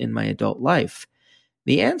information in my adult life,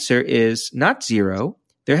 the answer is not zero.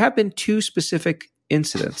 There have been two specific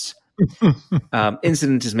incidents.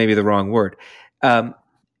 Incident is maybe the wrong word.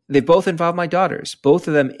 They both involve my daughters. Both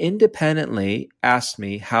of them independently asked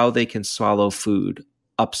me how they can swallow food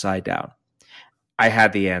upside down. I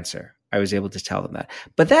had the answer. I was able to tell them that.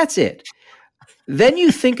 But that's it. Then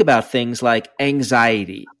you think about things like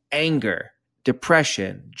anxiety, anger,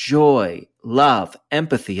 depression, joy, love,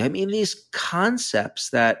 empathy. I mean, these concepts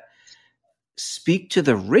that speak to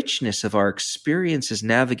the richness of our experiences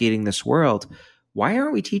navigating this world, why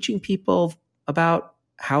aren't we teaching people about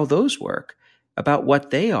how those work, about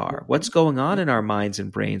what they are, what's going on in our minds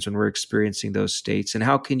and brains when we're experiencing those states, and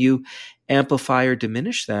how can you amplify or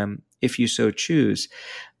diminish them if you so choose?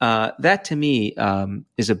 That to me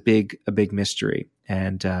is a big mystery,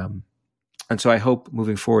 and so I hope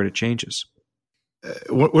moving forward it changes.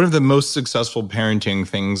 One of the most successful parenting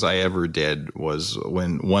things I ever did was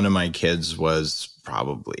when one of my kids was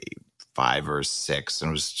probably 5 or 6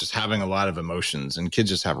 and was just having a lot of emotions, and kids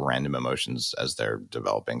just have random emotions as they're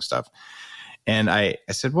developing stuff. And I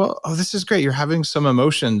said, well, this is great. You're having some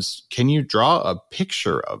emotions. Can you draw a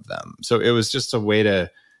picture of them? So it was just a way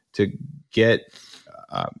to get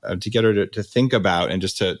her to think about and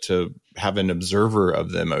just to have an observer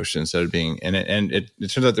of the emotion instead of being in it. And it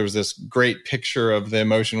turns out there was this great picture of the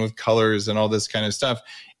emotion with colors and all this kind of stuff.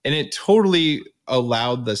 And it totally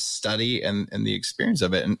allowed the study and the experience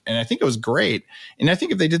of it. And I think it was great. And I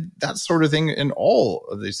think if they did that sort of thing in all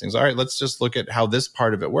of these things, all right, let's just look at how this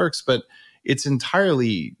part of it works. But it's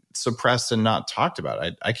entirely suppressed and not talked about.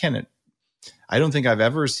 I don't think I've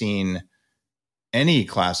ever seen any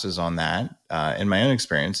classes on that in my own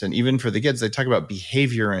experience. And even for the kids, they talk about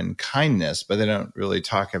behavior and kindness, but they don't really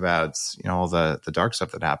talk about, all the dark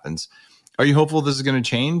stuff that happens. Are you hopeful this is going to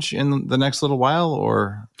change in the next little while,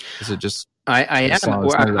 or is it just? I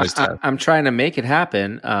am. I'm trying to make it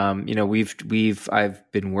happen. I've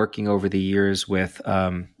been working over the years with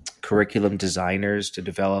curriculum designers to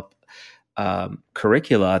develop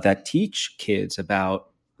curricula that teach kids about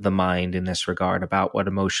the mind in this regard, about what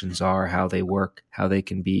emotions are, how they work, how they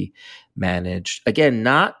can be managed. Again,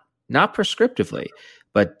 not prescriptively,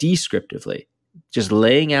 but descriptively, just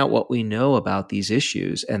laying out what we know about these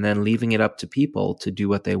issues and then leaving it up to people to do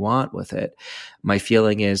what they want with it. My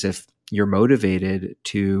feeling is if you're motivated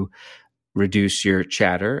to reduce your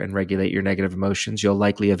chatter and regulate your negative emotions, you'll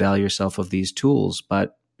likely avail yourself of these tools.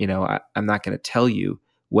 But, I'm not going to tell you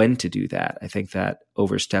when to do that. I think that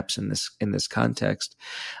oversteps in this context.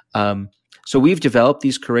 So we've developed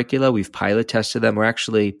these curricula. We've pilot tested them. We're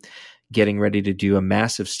actually getting ready to do a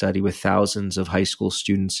massive study with thousands of high school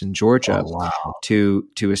students in Georgia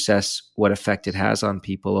to assess what effect it has on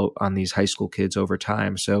people, on these high school kids over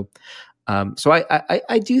time. So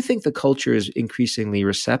I do think the culture is increasingly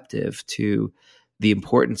receptive to the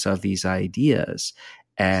importance of these ideas.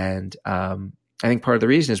 And I think part of the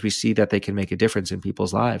reason is we see that they can make a difference in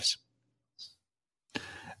people's lives.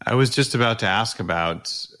 I was just about to ask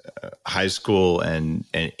about high school and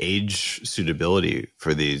age suitability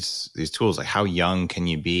for these tools. Like, how young can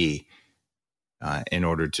you be in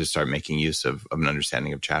order to start making use of an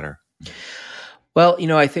understanding of chatter? Well,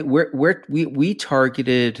 I think we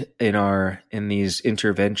targeted in these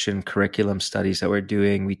intervention curriculum studies that we're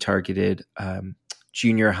doing, we targeted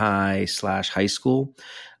junior high / high school.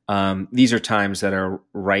 These are times that are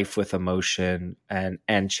rife with emotion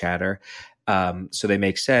and chatter. So they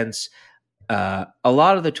make sense. A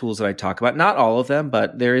lot of the tools that I talk about, not all of them,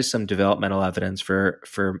 but there is some developmental evidence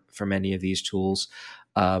for many of these tools.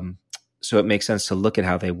 So it makes sense to look at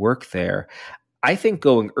how they work there. I think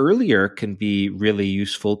going earlier can be really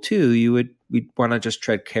useful too. We'd want to just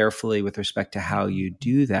tread carefully with respect to how you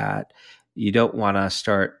do that. You don't want to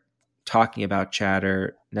start talking about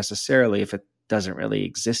chatter necessarily if it doesn't really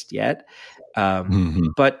exist yet.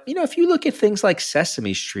 But, if you look at things like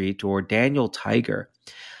Sesame Street or Daniel Tiger,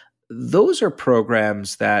 those are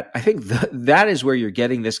programs that I think that is where you're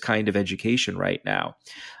getting this kind of education right now.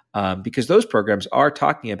 Because those programs are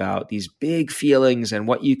talking about these big feelings and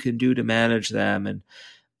what you can do to manage them. And,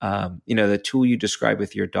 the tool you described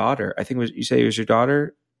with your daughter, I think you say it was your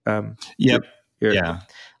daughter? Yep. Yeah.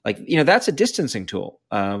 That's a distancing tool.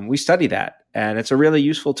 We study that, and it's a really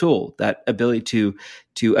useful tool, that ability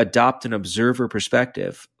to adopt an observer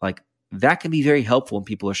perspective. Like, that can be very helpful when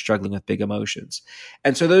people are struggling with big emotions.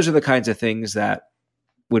 And so those are the kinds of things that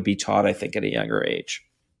would be taught, I think, at a younger age.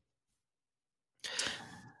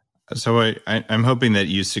 So I'm hoping that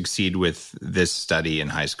you succeed with this study in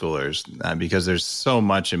high schoolers because there's so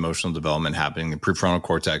much emotional development happening. The prefrontal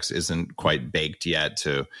cortex isn't quite baked yet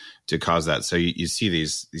to cause that. So you see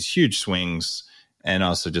these huge swings, and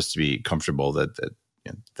also just to be comfortable that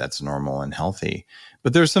that's normal and healthy.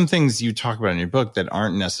 But there's some things you talk about in your book that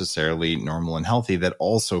aren't necessarily normal and healthy that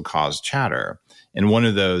also cause chatter. And one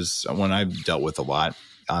of those, one I've dealt with a lot,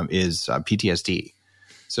 is PTSD.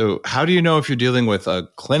 So how do you know if you're dealing with a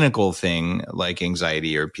clinical thing like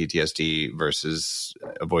anxiety or PTSD versus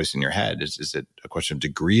a voice in your head? Is it a question of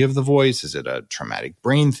degree of the voice? Is it a traumatic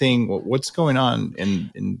brain thing? What's going on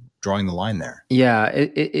in drawing the line there? Yeah,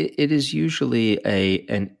 it is usually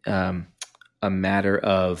a matter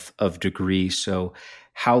of degree. So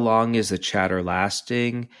how long is the chatter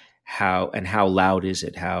lasting? How loud is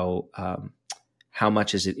it? How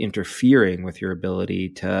much is it interfering with your ability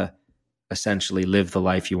to essentially live the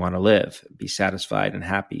life you want to live, be satisfied and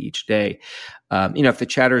happy each day? If the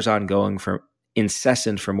chatter is ongoing for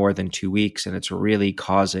incessant for more than 2 weeks and it's really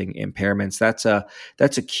causing impairments,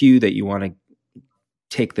 that's a cue that you want to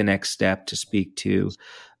take the next step to speak to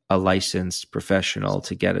a licensed professional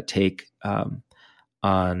to get a take on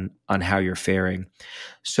how you're faring.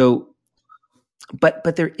 So,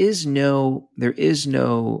 but there is no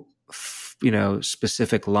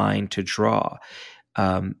specific line to draw.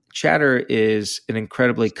 Chatter is an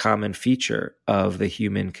incredibly common feature of the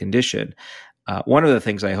human condition. One of the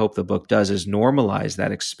things I hope the book does is normalize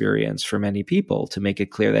that experience for many people, to make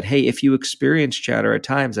it clear that, hey, if you experience chatter at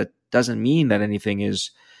times, that doesn't mean that anything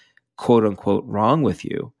is quote unquote wrong with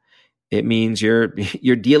you. It means you're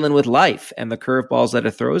dealing with life and the curveballs that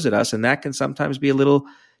it throws at us, and that can sometimes be a little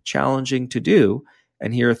challenging to do.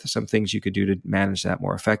 And here are some things you could do to manage that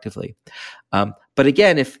more effectively. But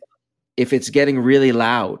again, if it's getting really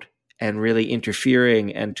loud and really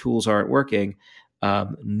interfering and tools aren't working,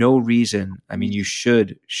 no reason. I mean, you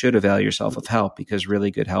should avail yourself of help, because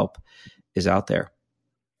really good help is out there.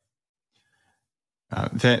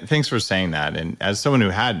 Thanks for saying that. And as someone who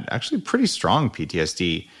had actually pretty strong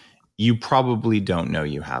PTSD, you probably don't know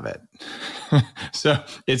you have it. So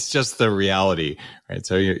it's just the reality, right?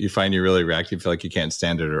 So you find you're really reactive, you feel like you can't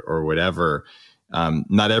stand it or whatever.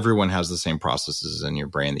 Not everyone has the same processes in your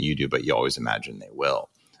brain that you do, but you always imagine they will.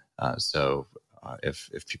 So if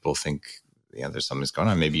people think there's something's going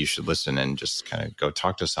on, maybe you should listen and just kind of go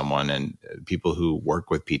talk to someone. And people who work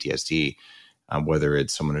with PTSD, whether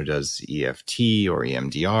it's someone who does EFT or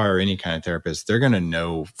EMDR or any kind of therapist, they're going to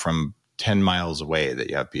know from 10 miles away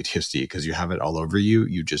that you have PTSD, because you have it all over you.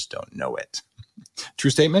 You just don't know it.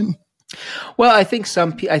 True statement? Well, I think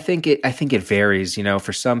it varies.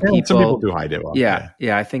 For some people, some people do hide it well. Yeah.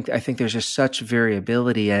 I think there's just such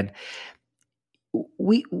variability, and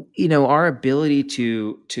we, our ability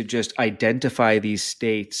to just identify these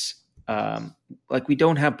states, like we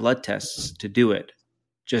don't have blood tests to do it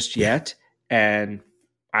just yet, and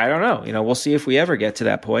I don't know. We'll see if we ever get to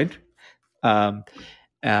that point.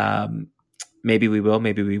 Maybe we will,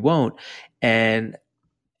 maybe we won't, and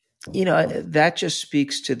that just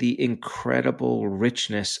speaks to the incredible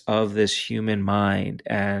richness of this human mind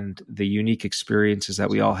and the unique experiences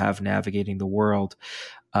that we all have navigating the world.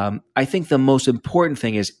 I think the most important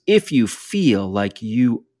thing is, if you feel like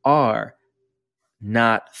you are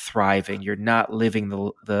not thriving, you're not living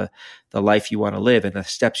the life you want to live, and the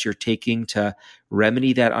steps you're taking to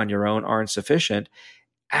remedy that on your own aren't sufficient,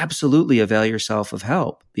 absolutely avail yourself of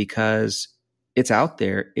help, because it's out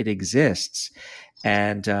there, it exists.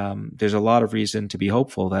 And there's a lot of reason to be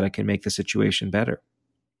hopeful that it can make the situation better.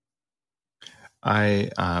 I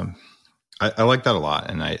like that a lot.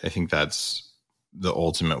 And I think that's the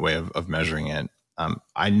ultimate way of measuring it.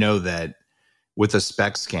 I know that with a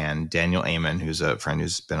SPECT scan, Daniel Amen, who's a friend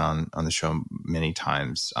who's been on the show many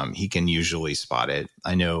times, he can usually spot it.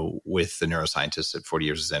 I know with the neuroscientists at 40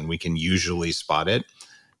 Years In, we can usually spot it,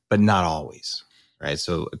 but not always. Right.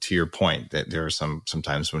 So to your point, that there are some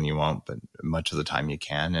times when you won't, but much of the time you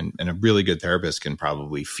can. And a really good therapist can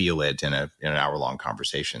probably feel it in an hour-long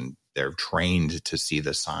conversation. They're trained to see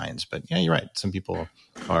the signs. But yeah, you're right. Some people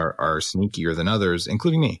are sneakier than others,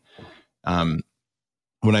 including me.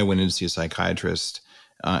 When I went in to see a psychiatrist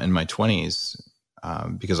in my 20s,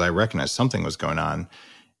 because I recognized something was going on,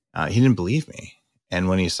 he didn't believe me. And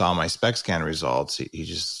when he saw my SPECT scan results, he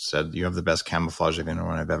just said, "You have the best camouflage of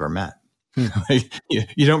anyone I've ever met."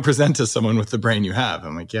 You don't present to someone with the brain you have.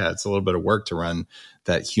 I'm like, yeah, it's a little bit of work to run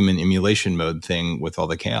that human emulation mode thing with all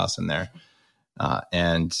the chaos in there.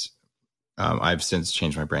 And I've since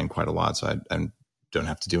changed my brain quite a lot, so I don't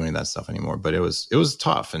have to do any of that stuff anymore. But it was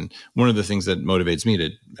tough. And one of the things that motivates me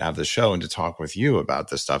to have the show and to talk with you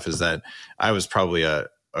about this stuff is that I was probably a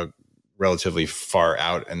relatively far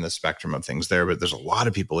out in the spectrum of things there, but there's a lot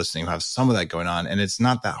of people listening who have some of that going on, and it's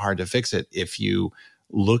not that hard to fix it if you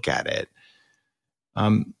look at it.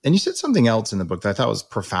 And you said something else in the book that I thought was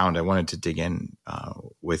profound. I wanted to dig in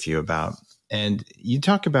with you about, and you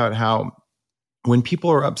talk about how when people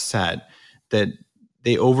are upset, that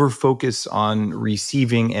they over-focus on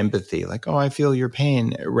receiving empathy, like, "Oh, I feel your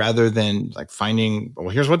pain," rather than like finding, well,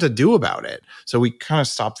 here's what to do about it. So we kind of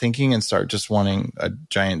stop thinking and start just wanting a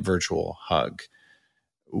giant virtual hug.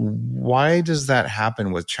 Why does that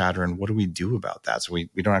happen with chatter, and what do we do about that? So we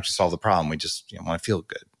don't actually solve the problem. We just want to feel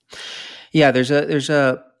good. Yeah, there's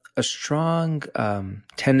a strong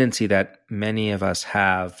tendency that many of us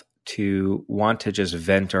have to want to just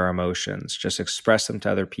vent our emotions, just express them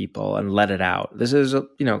to other people and let it out. This is,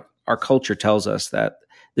 our culture tells us that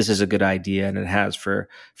this is a good idea, and it has for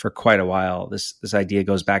quite a while. This idea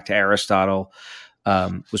goes back to Aristotle,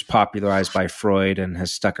 was popularized by Freud, and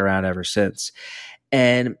has stuck around ever since.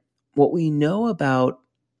 And what we know about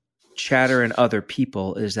chatter and other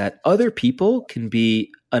people is that other people can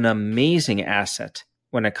be an amazing asset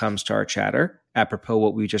when it comes to our chatter, apropos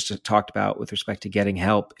what we just talked about with respect to getting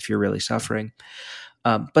help if you're really suffering.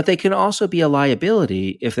 But they can also be a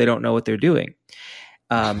liability if they don't know what they're doing.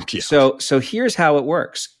 So here's how it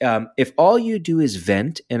works. If all you do is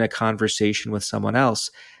vent in a conversation with someone else,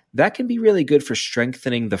 that can be really good for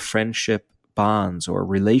strengthening the friendship bonds or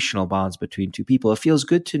relational bonds between two people. It feels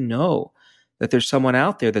good to know that there's someone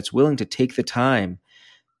out there that's willing to take the time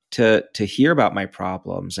to hear about my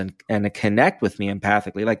problems and to connect with me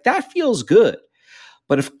empathically. Like, that feels good.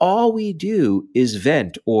 But if all we do is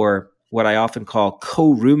vent, or what I often call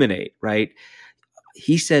co-ruminate, right?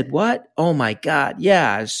 He said, what? Oh my God.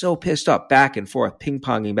 Yeah, I was so pissed off, back and forth,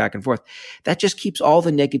 ping-ponging back and forth. That just keeps all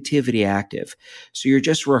the negativity active. So you're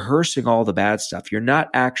just rehearsing all the bad stuff. You're not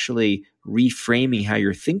actually reframing how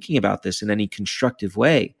you're thinking about this in any constructive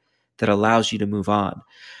way that allows you to move on.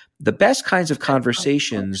 The best kinds of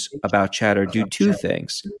conversations about chatter do two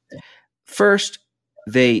things. First,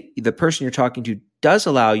 the person you're talking to does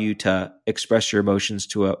allow you to express your emotions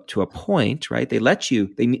to a point, right? They let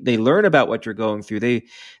you, they learn about what you're going through. They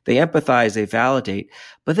empathize, they validate.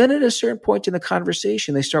 But then at a certain point in the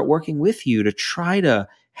conversation, they start working with you to try to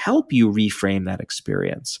help you reframe that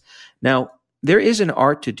experience. Now, there is an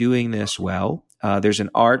art to doing this well. There's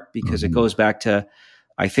an art because it goes back to,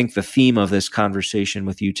 I think, the theme of this conversation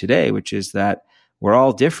with you today, which is that we're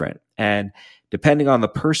all different. And depending on the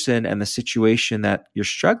person and the situation that you're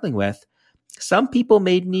struggling with, some people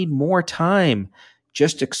may need more time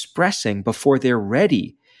just expressing before they're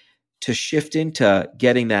ready to shift into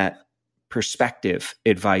getting that perspective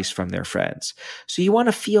advice from their friends. So you want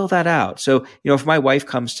to feel that out. So, if my wife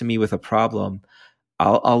comes to me with a problem,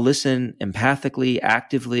 I'll listen empathically,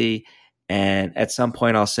 actively, and at some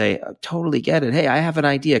point I'll say, I totally get it. Hey, I have an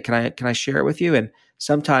idea. Can I share it with you? And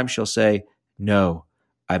sometimes she'll say, no,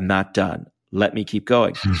 I'm not done. Let me keep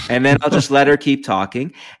going. And then I'll just let her keep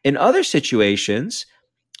talking. In other situations,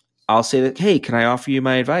 I'll say that, hey, can I offer you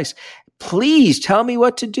my advice? Please tell me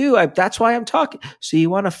what to do. That's why I'm talking. So you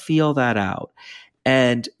want to feel that out.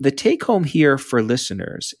 And the take home here for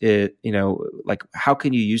listeners is, like, how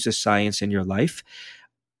can you use this science in your life?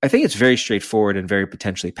 I think it's very straightforward and very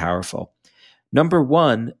potentially powerful. Number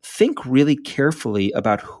one, think really carefully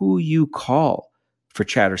about who you call for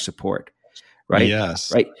chatter support. Right?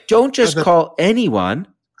 Yes. Right. Don't just call anyone.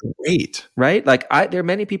 Great. Right. Like, there are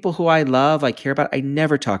many people who I love, I care about. I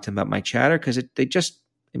never talk to them about my chatter because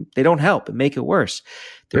they don't help and make it worse.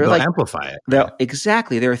 They'll amplify it.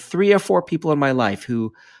 Exactly. There are 3 or 4 people in my life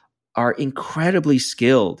who are incredibly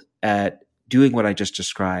skilled at doing what I just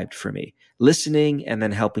described for me, listening and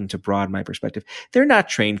then helping to broaden my perspective. They're not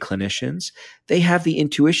trained clinicians. They have the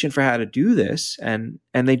intuition for how to do this, and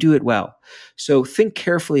they do it well. So think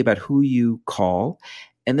carefully about who you call.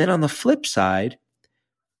 And then on the flip side,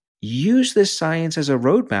 use this science as a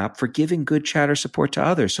roadmap for giving good chatter support to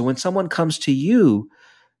others. So when someone comes to you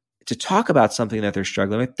to talk about something that they're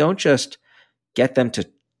struggling with, don't just get them to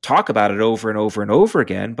talk about it over and over and over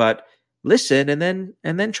again, but listen and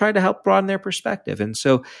then try to help broaden their perspective. And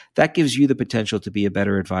so that gives you the potential to be a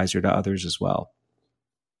better advisor to others as well.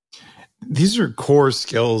 These are core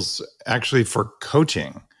skills actually for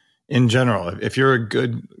coaching in general. If you're a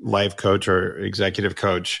good life coach or executive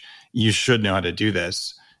coach, you should know how to do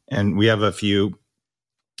this. And we have a few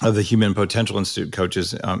of the Human Potential Institute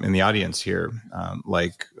coaches in the audience here,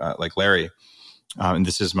 like Larry. And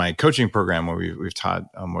this is my coaching program where we've taught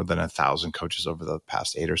more than 1,000 coaches over the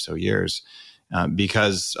past 8 or so years,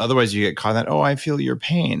 because otherwise you get caught in that, I feel your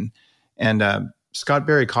pain. And Scott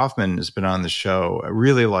Barry Kaufman has been on the show. I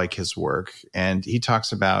really like his work. And he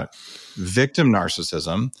talks about victim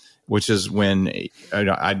narcissism, which is when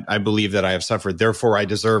I believe that I have suffered, therefore I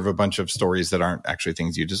deserve a bunch of stories that aren't actually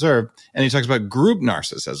things you deserve. And he talks about group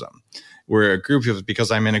narcissism, where a group feels,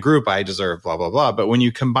 because I'm in a group, I deserve blah, blah, blah. But when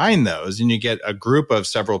you combine those and you get a group of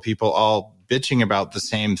several people all bitching about the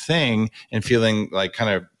same thing and feeling like kind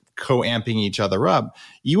of co-amping each other up,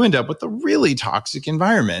 you end up with a really toxic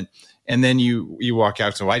environment. And then you walk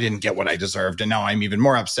out, so I didn't get what I deserved, and now I'm even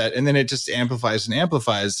more upset. And then it just amplifies and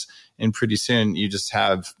amplifies. And pretty soon you just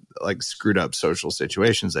have like screwed up social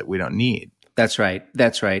situations that we don't need. That's right.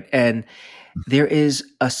 That's right. And there is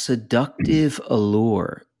a seductive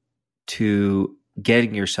allure to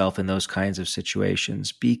getting yourself in those kinds of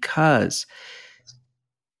situations because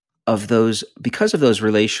of those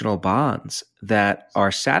relational bonds that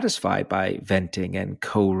are satisfied by venting and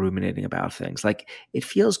co-ruminating about things. Like, it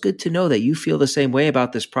feels good to know that you feel the same way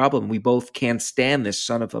about this problem. We both can't stand this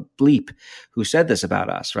son of a bleep who said this about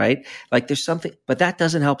us, right? Like, there's something, but that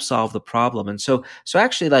doesn't help solve the problem. And so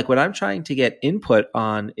actually, like, when I'm trying to get input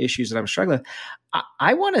on issues that I'm struggling with,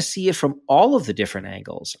 I want to see it from all of the different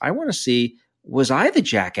angles. I want to see, was I the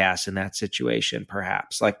jackass in that situation?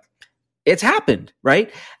 Perhaps, like, it's happened,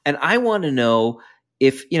 right? And I want to know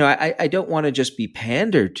if, I don't want to just be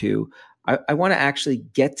pandered to. I want to actually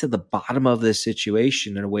get to the bottom of this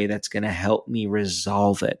situation in a way that's going to help me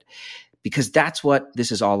resolve it, because that's what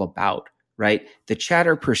this is all about, right? The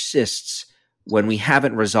chatter persists when we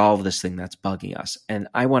haven't resolved this thing that's bugging us. And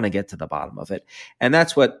I want to get to the bottom of it. And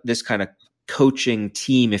that's what this kind of coaching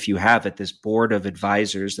team, if you have it, this board of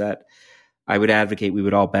advisors that I would advocate we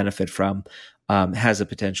would all benefit from, has the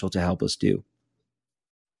potential to help us do.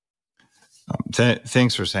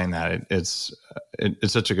 Thanks for saying that. It's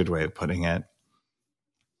such a good way of putting it.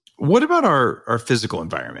 What about our physical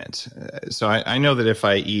environment? So I know that if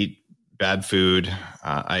I eat bad food,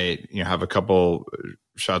 I have a couple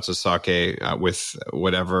shots of sake with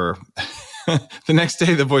whatever, the next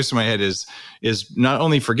day the voice in my head is not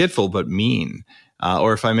only forgetful but mean.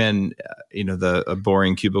 Or if I'm in, a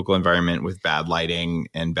boring cubicle environment with bad lighting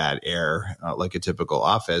and bad air, like a typical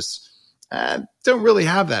office, don't really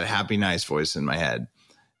have that happy, nice voice in my head.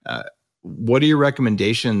 What are your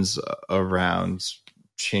recommendations around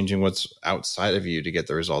changing what's outside of you to get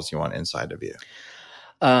the results you want inside of you?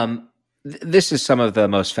 This is some of the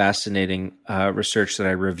most fascinating research that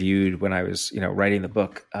I reviewed when I was, writing the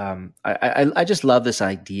book. I just love this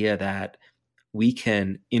idea that we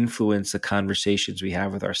can influence the conversations we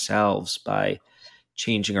have with ourselves by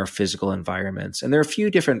changing our physical environments. And there are a few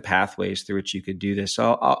different pathways through which you could do this.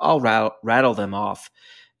 So I'll rattle them off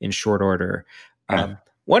in short order.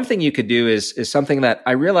 One thing you could do is something that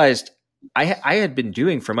I realized I had been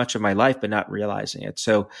doing for much of my life, but not realizing it.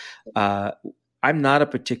 So I'm not a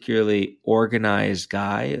particularly organized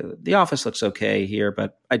guy. The office looks okay here,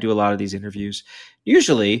 but I do a lot of these interviews.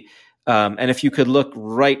 Usually, and if you could look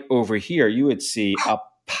right over here, you would see a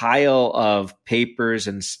pile of papers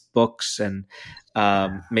and books, and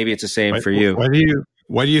maybe it's the same for you.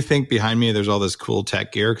 Why do you think behind me there's all this cool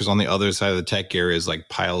tech gear? Because on the other side of the tech gear is like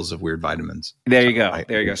piles of weird vitamins. There you go.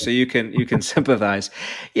 There you go. So you can sympathize.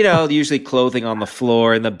 Usually clothing on the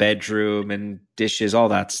floor in the bedroom and dishes, all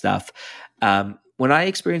that stuff. When I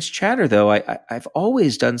experience chatter, though, I've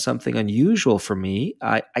always done something unusual for me.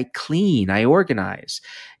 I clean, I organize.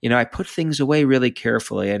 I put things away really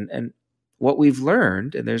carefully. And what we've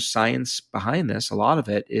learned, and there's science behind this, a lot of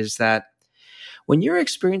it, is that when you're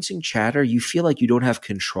experiencing chatter, you feel like you don't have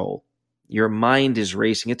control. Your mind is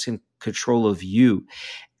racing. It's in control of you.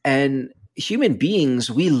 And human beings,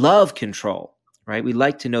 we love control, right? We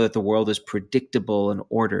like to know that the world is predictable and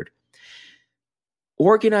ordered.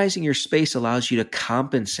 Organizing your space allows you to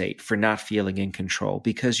compensate for not feeling in control,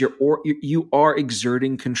 because you are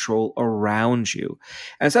exerting control around you.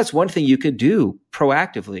 And so that's one thing you could do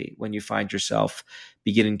proactively when you find yourself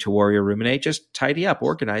beginning to worry or ruminate. Just tidy up,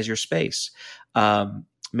 organize your space,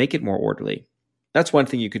 make it more orderly. That's one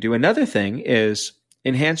thing you could do. Another thing is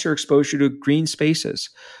enhance your exposure to green spaces.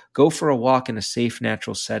 Go for a walk in a safe,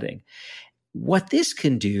 natural setting. What this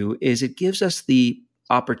can do is it gives us the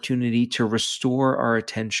opportunity to restore our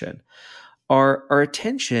attention. Our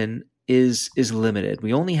attention is limited.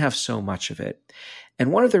 We only have so much of it.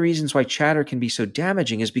 And one of the reasons why chatter can be so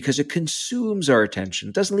damaging is because it consumes our attention.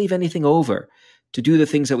 It doesn't leave anything over to do the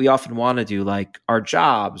things that we often want to do, like our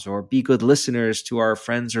jobs or be good listeners to our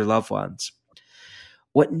friends or loved ones.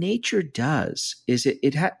 What nature does is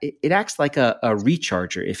it acts like a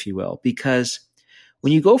recharger, if you will, because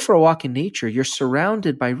when you go for a walk in nature, you're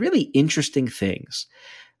surrounded by really interesting things,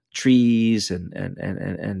 trees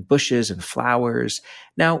and bushes and flowers.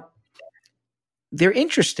 Now, they're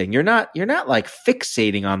interesting. You're not like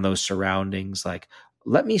fixating on those surroundings. Like,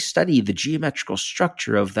 let me study the geometrical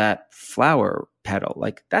structure of that flower petal.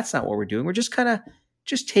 Like, that's not what we're doing. We're just kind of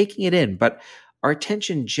taking it in. But our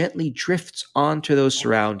attention gently drifts onto those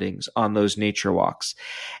surroundings on those nature walks,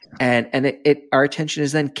 and our attention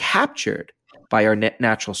is then captured by our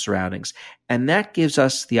natural surroundings. And that gives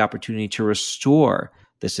us the opportunity to restore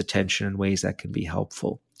this attention in ways that can be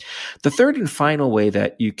helpful. The third and final way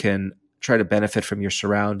that you can try to benefit from your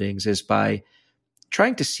surroundings is by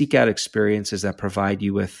trying to seek out experiences that provide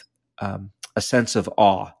you with a sense of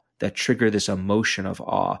awe, that trigger this emotion of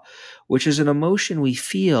awe, which is an emotion we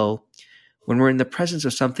feel when we're in the presence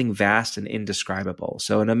of something vast and indescribable.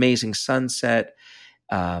 So an amazing sunset,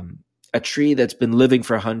 a tree that's been living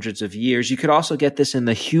for hundreds of years. You could also get this in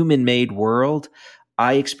the human-made world.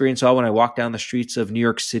 I experience all when I walk down the streets of New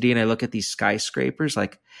York City and I look at these skyscrapers,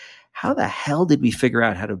 like, how the hell did we figure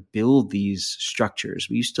out how to build these structures?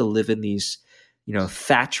 We used to live in these,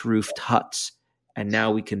 thatch roofed huts, and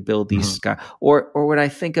now we can build these or when I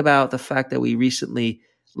think about the fact that we recently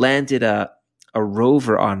landed a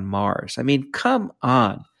rover on Mars. I mean, come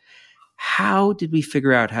on. How did we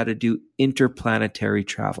figure out how to do interplanetary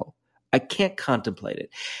travel? I can't contemplate it.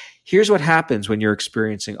 Here's what happens when you're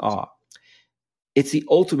experiencing awe. It's the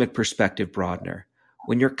ultimate perspective broadener.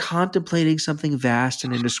 When you're contemplating something vast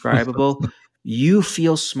and indescribable, you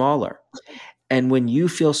feel smaller. And when you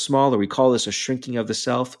feel smaller, we call this a shrinking of the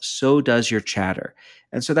self, so does your chatter.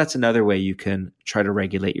 And so that's another way you can try to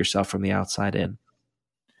regulate yourself from the outside in.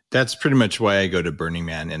 That's pretty much why I go to Burning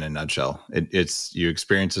Man in a nutshell. It's you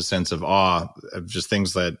experience a sense of awe of just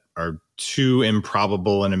things that are too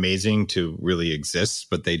improbable and amazing to really exist,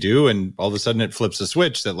 but they do. And all of a sudden it flips a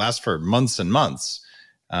switch that lasts for months and months.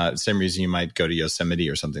 Same reason you might go to Yosemite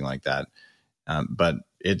or something like that. But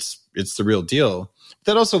it's the real deal.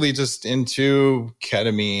 That also leads us into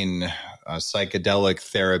ketamine, psychedelic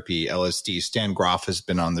therapy, LSD. Stan Groff has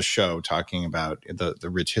been on the show talking about the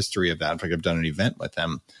rich history of that. In fact, I've done an event with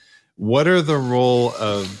him. What are the role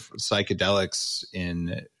of psychedelics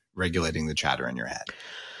in regulating the chatter in your head?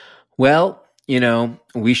 Well,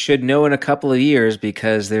 we should know in a couple of years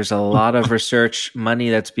because there's a lot of research money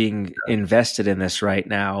that's being invested in this right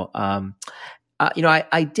now.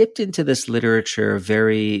 I dipped into this literature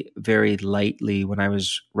very, very lightly when I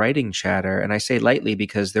was writing Chatter. And I say lightly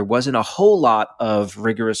because there wasn't a whole lot of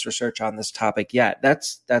rigorous research on this topic yet.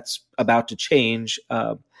 That's about to change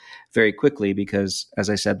very quickly because, as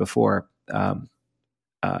I said before,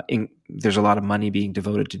 there's a lot of money being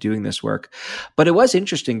devoted to doing this work. But it was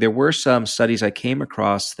interesting. There were some studies I came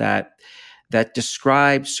across that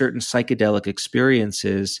described certain psychedelic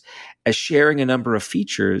experiences as sharing a number of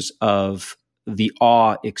features of the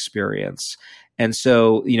awe experience. And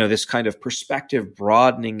so, this kind of perspective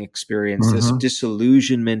broadening experience, this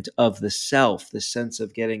disillusionment of the self, the sense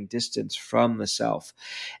of getting distance from the self.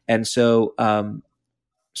 And so, I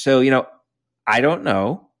don't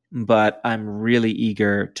know, but I'm really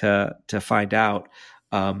eager to find out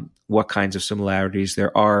what kinds of similarities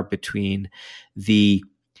there are between the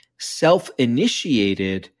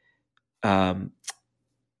self-initiated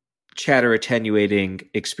chatter attenuating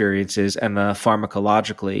experiences and the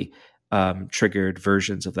pharmacologically triggered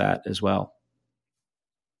versions of that as well.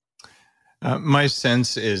 My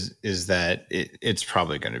sense is that it's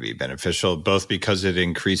probably going to be beneficial, both because it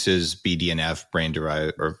increases BDNF,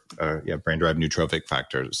 brain-derived neurotrophic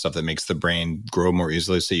factor, stuff that makes the brain grow more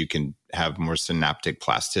easily so you can have more synaptic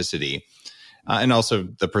plasticity. And also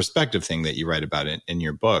the perspective thing that you write about in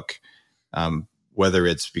your book, whether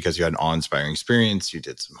it's because you had an awe-inspiring experience, you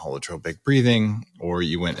did some holotropic breathing, or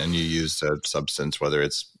you went and you used a substance, whether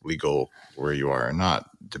it's legal where you are or not,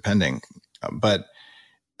 depending. But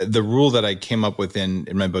the rule that I came up with in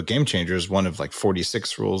my book, Game Changers, one of like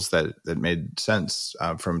 46 rules that made sense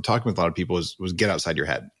from talking with a lot of people was get outside your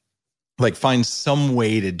head. Like find some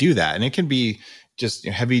way to do that. And it can be just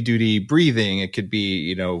heavy duty breathing. It could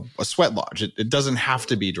be, a sweat lodge. It doesn't have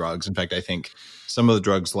to be drugs. In fact, I think some of the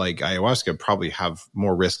drugs like ayahuasca probably have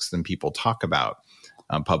more risks than people talk about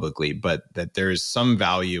publicly, but that there is some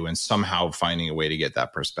value in somehow finding a way to get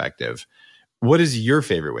that perspective. What is your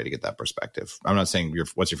favorite way to get that perspective? I'm not saying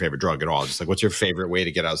what's your favorite drug at all. Just like, what's your favorite way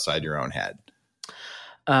to get outside your own head?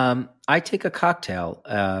 I take a cocktail,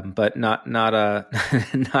 but not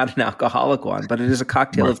an alcoholic one, but it is a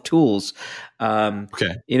cocktail of tools.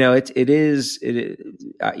 Okay. It's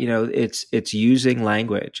using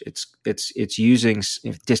language. It's using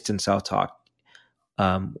distant self-talk,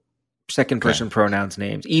 second person pronouns,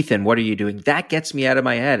 names. Ethan, what are you doing? That gets me out of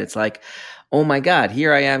my head. It's like, oh my God,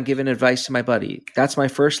 here I am giving advice to my buddy. That's my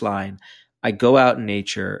first line. I go out in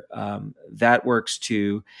nature. That works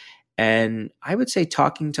too. And I would say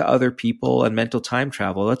talking to other people and mental time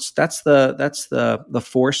travel. That's the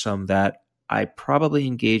foursome that I probably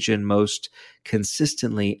engage in most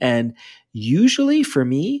consistently. And usually for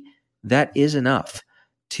me, that is enough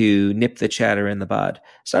to nip the chatter in the bud.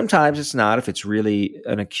 Sometimes it's not, if it's really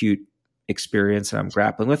an acute experience that I'm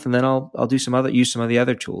grappling with, and then I'll use some of the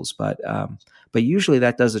other tools. But usually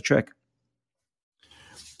that does the trick.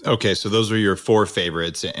 Okay, so those are your four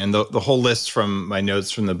favorites, and the whole list from my notes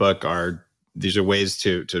from the book these are ways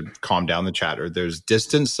to calm down the chatter. There's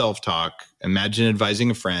distant self-talk, imagine advising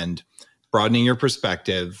a friend, broadening your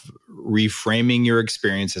perspective, reframing your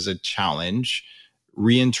experience as a challenge,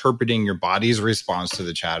 reinterpreting your body's response to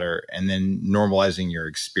the chatter, and then normalizing your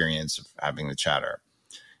experience of having the chatter.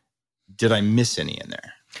 Did I miss any in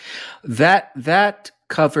there? That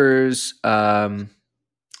covers some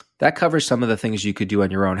of the things you could do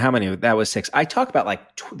on your own. How many? That was 6. I talk about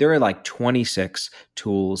there are 26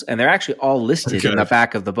 tools, and they're actually all listed in the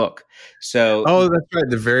back of the book. So, that's right,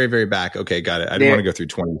 the very, very back. Okay, got it. I didn't want to go through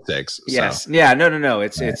 26. Yes, so. Yeah, no.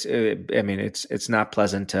 It's not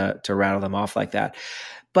pleasant to rattle them off like that.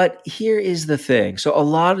 But here is the thing. So a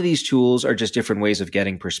lot of these tools are just different ways of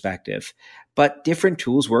getting perspective, but different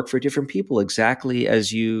tools work for different people, exactly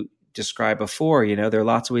as you described before. There are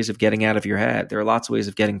lots of ways of getting out of your head. There are lots of ways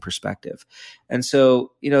of getting perspective. And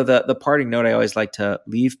so, the parting note I always like to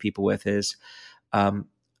leave people with is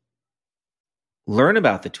learn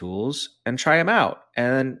about the tools and try them out,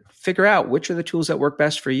 and then figure out which are the tools that work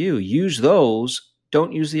best for you. Use those,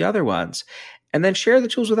 don't use the other ones. And then share the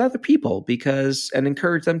tools with other people and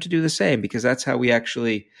encourage them to do the same, because that's how we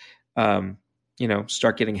actually,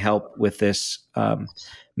 start getting help with this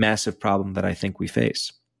massive problem that I think we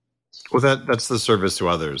face. Well, that's the service to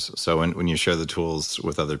others. So when you share the tools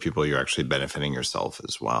with other people, you're actually benefiting yourself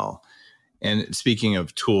as well. And speaking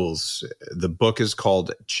of tools, the book is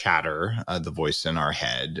called Chatter, The Voice in Our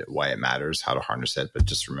Head, Why It Matters, How to Harness It. But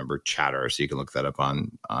just remember Chatter, so you can look that up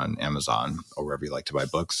on Amazon or wherever you like to buy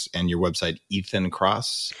books. And your website, Ethan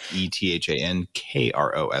Kross,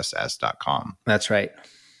 EthanKross.com. That's right.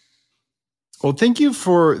 Well, thank you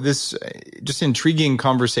for this just intriguing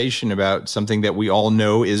conversation about something that we all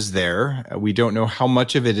know is there. We don't know how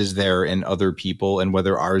much of it is there in other people and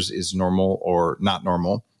whether ours is normal or not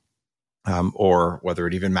normal. Or whether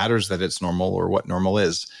it even matters that it's normal or what normal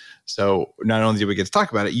is. So not only did we get to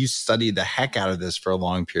talk about it, you studied the heck out of this for a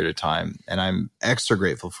long period of time. And I'm extra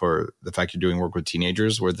grateful for the fact you're doing work with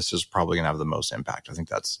teenagers where this is probably going to have the most impact. I think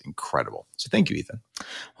that's incredible. So thank you, Ethan.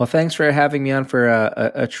 Well, thanks for having me on for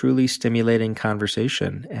a truly stimulating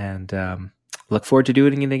conversation, and look forward to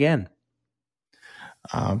doing it again.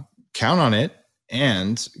 Count on it.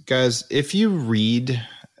 And guys, if you read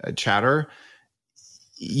Chatter,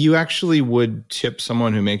 you actually would tip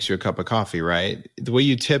someone who makes you a cup of coffee, right? The way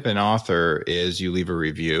you tip an author is you leave a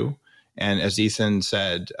review. And as Ethan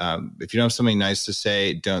said, if you don't have something nice to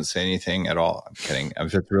say, don't say anything at all. I'm kidding.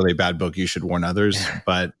 If it's a really bad book, you should warn others.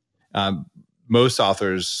 But most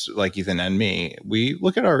authors like Ethan and me, we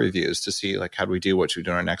look at our reviews to see how do we do, what should we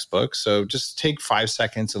do in our next book? So just take 5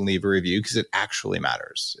 seconds and leave a review, because it actually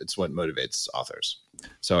matters. It's what motivates authors.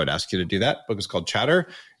 So I'd ask you to do that. The book is called Chatter.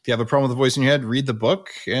 If you have a problem with the voice in your head, read the book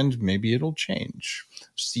and maybe it'll change.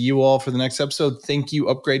 See you all for the next episode. Thank you,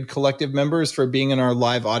 Upgrade Collective members, for being in our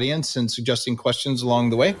live audience and suggesting questions along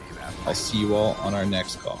the way. I'll see you all on our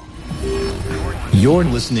next call. You're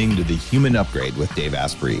listening to The Human Upgrade with Dave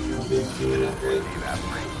Asprey.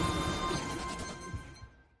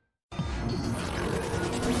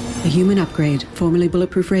 The Human Upgrade, formerly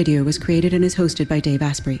Bulletproof Radio, was created and is hosted by Dave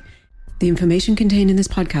Asprey. The information contained in this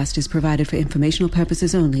podcast is provided for informational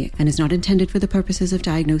purposes only and is not intended for the purposes of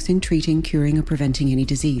diagnosing, treating, curing, or preventing any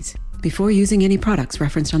disease. Before using any products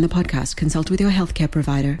referenced on the podcast, consult with your healthcare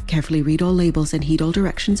provider, carefully read all labels, and heed all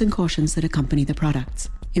directions and cautions that accompany the products.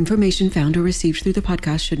 Information found or received through the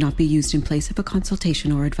podcast should not be used in place of a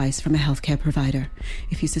consultation or advice from a healthcare provider.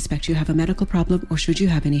 If you suspect you have a medical problem or should you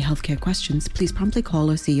have any healthcare questions, please promptly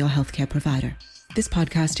call or see your healthcare provider. This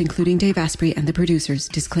podcast, including Dave Asprey and the producers,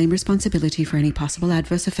 disclaim responsibility for any possible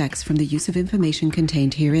adverse effects from the use of information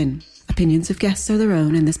contained herein. Opinions of guests are their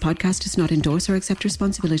own, and this podcast does not endorse or accept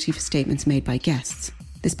responsibility for statements made by guests.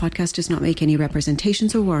 This podcast does not make any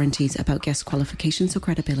representations or warranties about guest qualifications or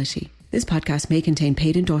credibility. This podcast may contain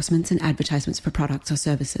paid endorsements and advertisements for products or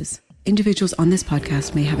services. Individuals on this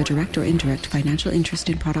podcast may have a direct or indirect financial interest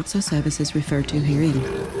in products or services referred to herein.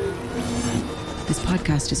 This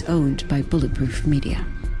podcast is owned by Bulletproof Media.